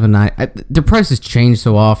 $7, $9. The prices change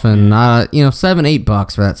so often.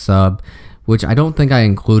 $7-8 for that sub, which I don't think I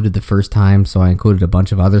included the first time, so I included a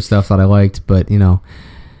bunch of other stuff that I liked. But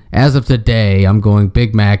as of today, I'm going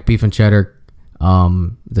Big Mac, beef and cheddar,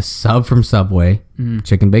 the sub from Subway,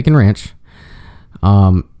 chicken bacon ranch,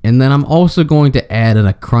 and then I'm also going to add in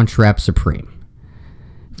a Crunchwrap Supreme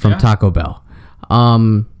from Taco Bell.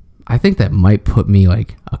 I think that might put me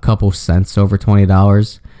like a couple cents over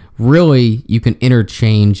 $20. Really, you can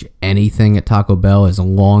interchange anything at Taco Bell as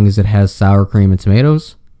long as it has sour cream and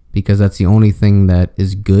tomatoes, because that's the only thing that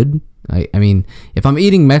is good. I mean, if I'm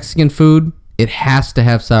eating Mexican food, it has to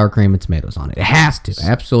have sour cream and tomatoes on it. It has to.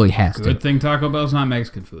 Absolutely has to. Good thing Taco Bell's not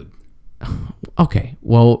Mexican food. Okay.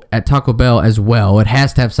 Well, at Taco Bell as well, it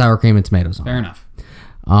has to have sour cream and tomatoes on it. Fair enough.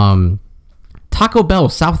 Taco Bell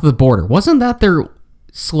south of the border. Wasn't that their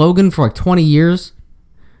slogan for like 20 years?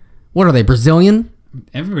 What are they, Brazilian?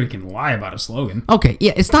 Everybody can lie about a slogan. Okay,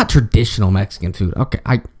 yeah, it's not traditional Mexican food.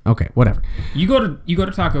 Okay, whatever. You go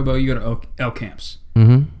to Taco Bell, you go to El Camps.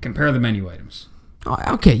 Mm-hmm. Compare the menu items.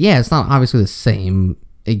 Okay, yeah, it's not obviously the same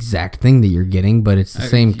exact thing that you're getting, but it's the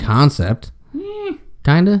same concept.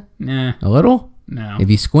 Kinda? Nah. A little? No. If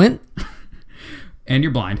you squint? And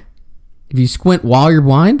you're blind. If you squint while you're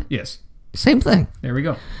blind? Yes. Same thing. There we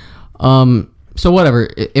go. So whatever.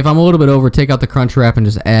 If I'm a little bit over, take out the crunch wrap and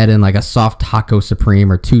just add in like a soft taco supreme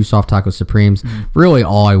or 2 soft taco supremes. Really,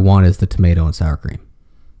 all I want is the tomato and sour cream.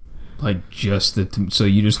 Like so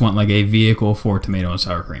you just want like a vehicle for tomato and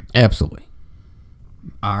sour cream. Absolutely.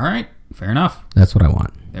 All right. Fair enough. That's what I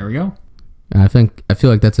want. There we go. And I feel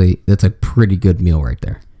like that's a pretty good meal right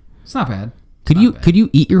there. It's not bad. Could you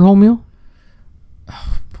eat your whole meal?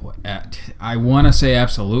 Oh, boy. I want to say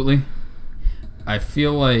absolutely. I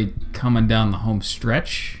feel like coming down the home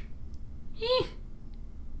stretch.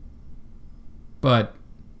 But,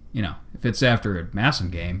 if it's after a Massillon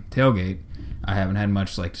game, tailgate, I haven't had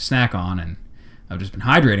much to snack on, and I've just been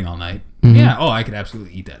hydrating all night. Mm-hmm. Yeah, I could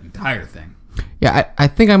absolutely eat that entire thing. Yeah, I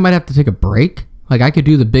think I might have to take a break. Like, I could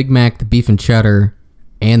do the Big Mac, the beef and cheddar,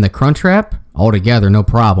 and the crunch wrap all together, no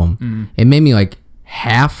problem. Mm-hmm. It made me like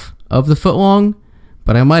half of the foot long,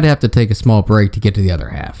 but I might have to take a small break to get to the other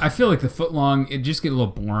half. I feel like the foot long, it just get a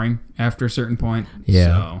little boring after a certain point.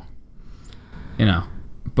 Yeah. So,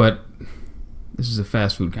 but this is a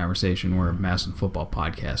fast food conversation. We're a Massillon football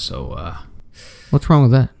podcast, so What's wrong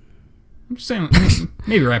with that? I'm just saying,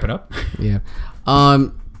 maybe wrap it up. Yeah.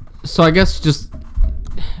 So I guess just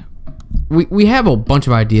we have a bunch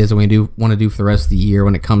of ideas that we do want to do for the rest of the year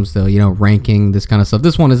when it comes to, ranking, this kind of stuff.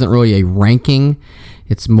 This one isn't really a ranking.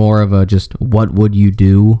 It's more of a just what would you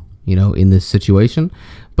do, in this situation.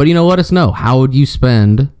 But, let us know. How would you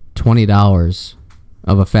spend $20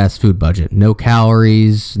 of a fast food budget? No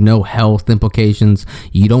calories, no health implications.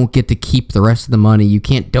 You don't get to keep the rest of the money. You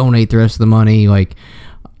can't donate the rest of the money.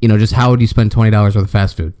 Just how would you spend $20 worth of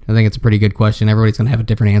fast food? I think it's a pretty good question. Everybody's going to have a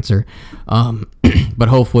different answer. But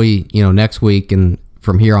hopefully, next week and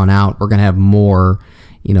from here on out, we're going to have more,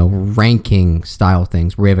 ranking style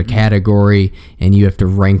things where we have a category and you have to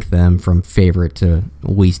rank them from favorite to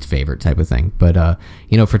least favorite type of thing. But,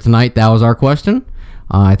 for tonight, that was our question.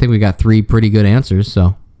 I think we got 3 pretty good answers,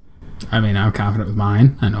 so. I mean, I'm confident with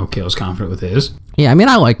mine. I know Cale's confident with his. Yeah, I mean,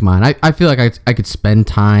 I like mine. I feel like I could spend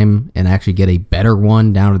time and actually get a better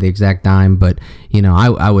one down to the exact dime, but,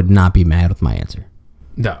 I would not be mad with my answer.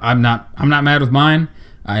 No, I'm not mad with mine.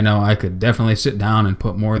 I know I could definitely sit down and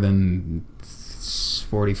put more than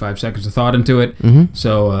 45 seconds of thought into it. Mm-hmm.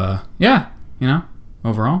 So,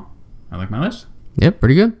 overall, I like my list. Yep,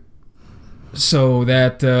 pretty good. So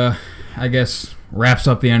that, I guess, wraps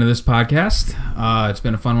up the end of this podcast. It's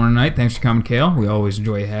been a fun one tonight. Thanks for coming, Cale. We always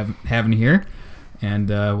enjoy having you here. And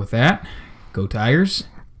with that, go Tigers.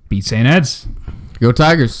 Beat St. Ed's. Go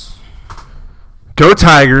Tigers. Go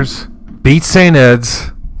Tigers. Beat St.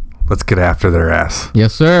 Ed's. Let's get after their ass.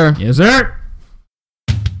 Yes, sir. Yes, sir.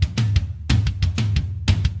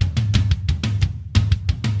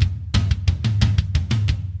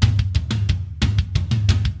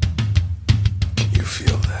 You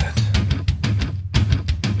feel that?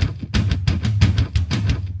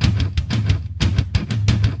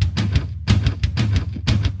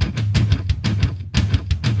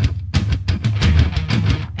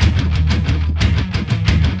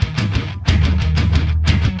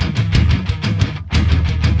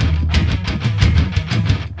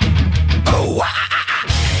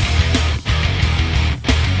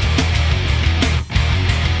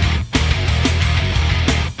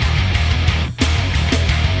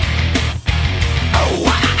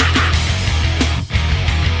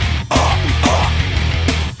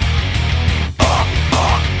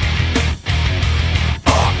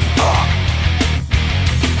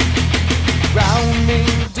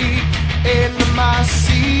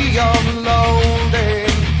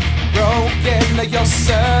 Your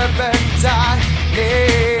servant I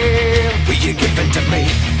live. Will you give in to me?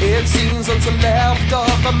 It seems what's left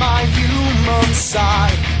of my human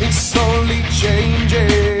side is slowly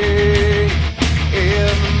changing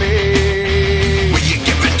in me. Will you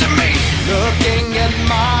give in to me? Looking at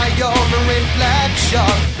my own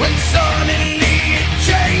reflection, when suddenly it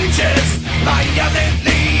changes,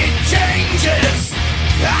 violently it changes.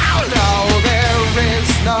 Oh no, there is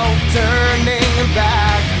no turning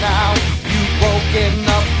back now. Woken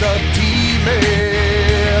up the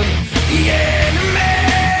demon, the enemy.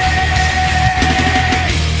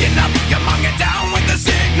 Get up, come on, get down with the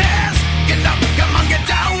sickness. Get up, come on, get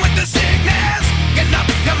down with the sickness. Get up,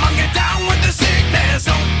 come on, get down with the sickness.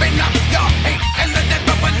 Open up your hate and let it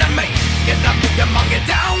open to me. Get up, come on, get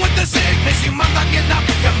down with the sickness. You mother, get up,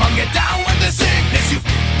 come on, get down with the sickness. You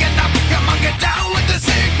get up, come on, get down with the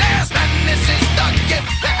sickness. And this is the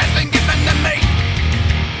gift that has been given to me.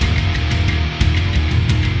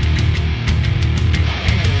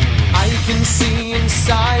 I can see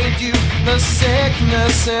inside you, the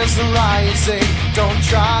sickness is rising. Don't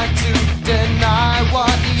try to deny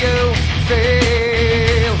what you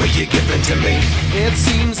feel. Will you give in to me? It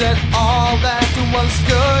seems that all that was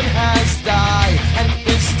good has died and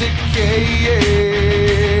is decaying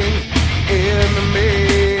in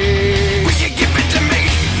me. Will you give it to me?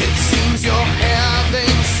 It seems you're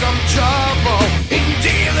having some trouble in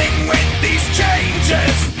dealing with these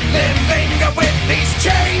changes, living with these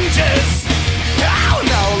changes. Oh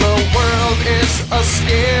no, the world is a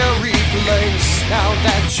scary place now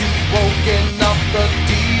that you've woken up the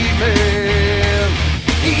demon.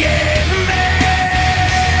 Yeah, man.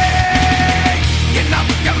 Get up,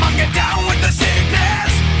 come on, get down with the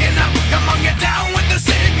sickness. Get up, come on, get down with the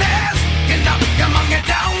sickness. Get up, come on, get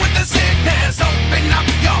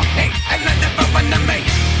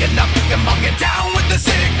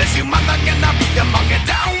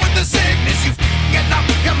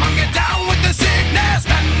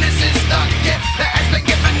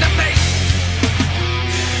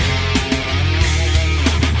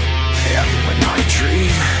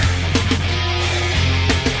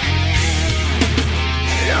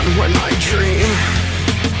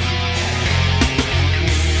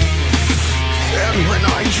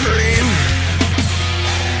dream.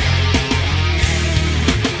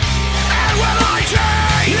 And when I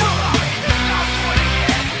came,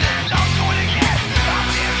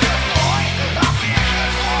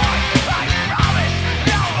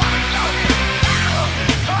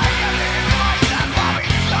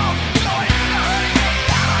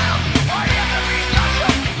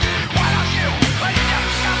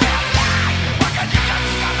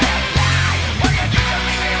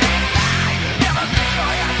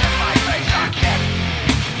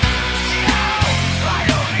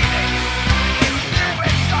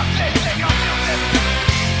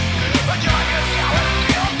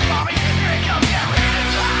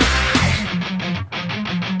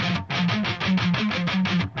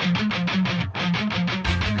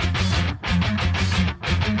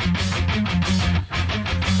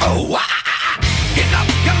 oh,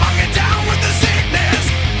 enough, come on.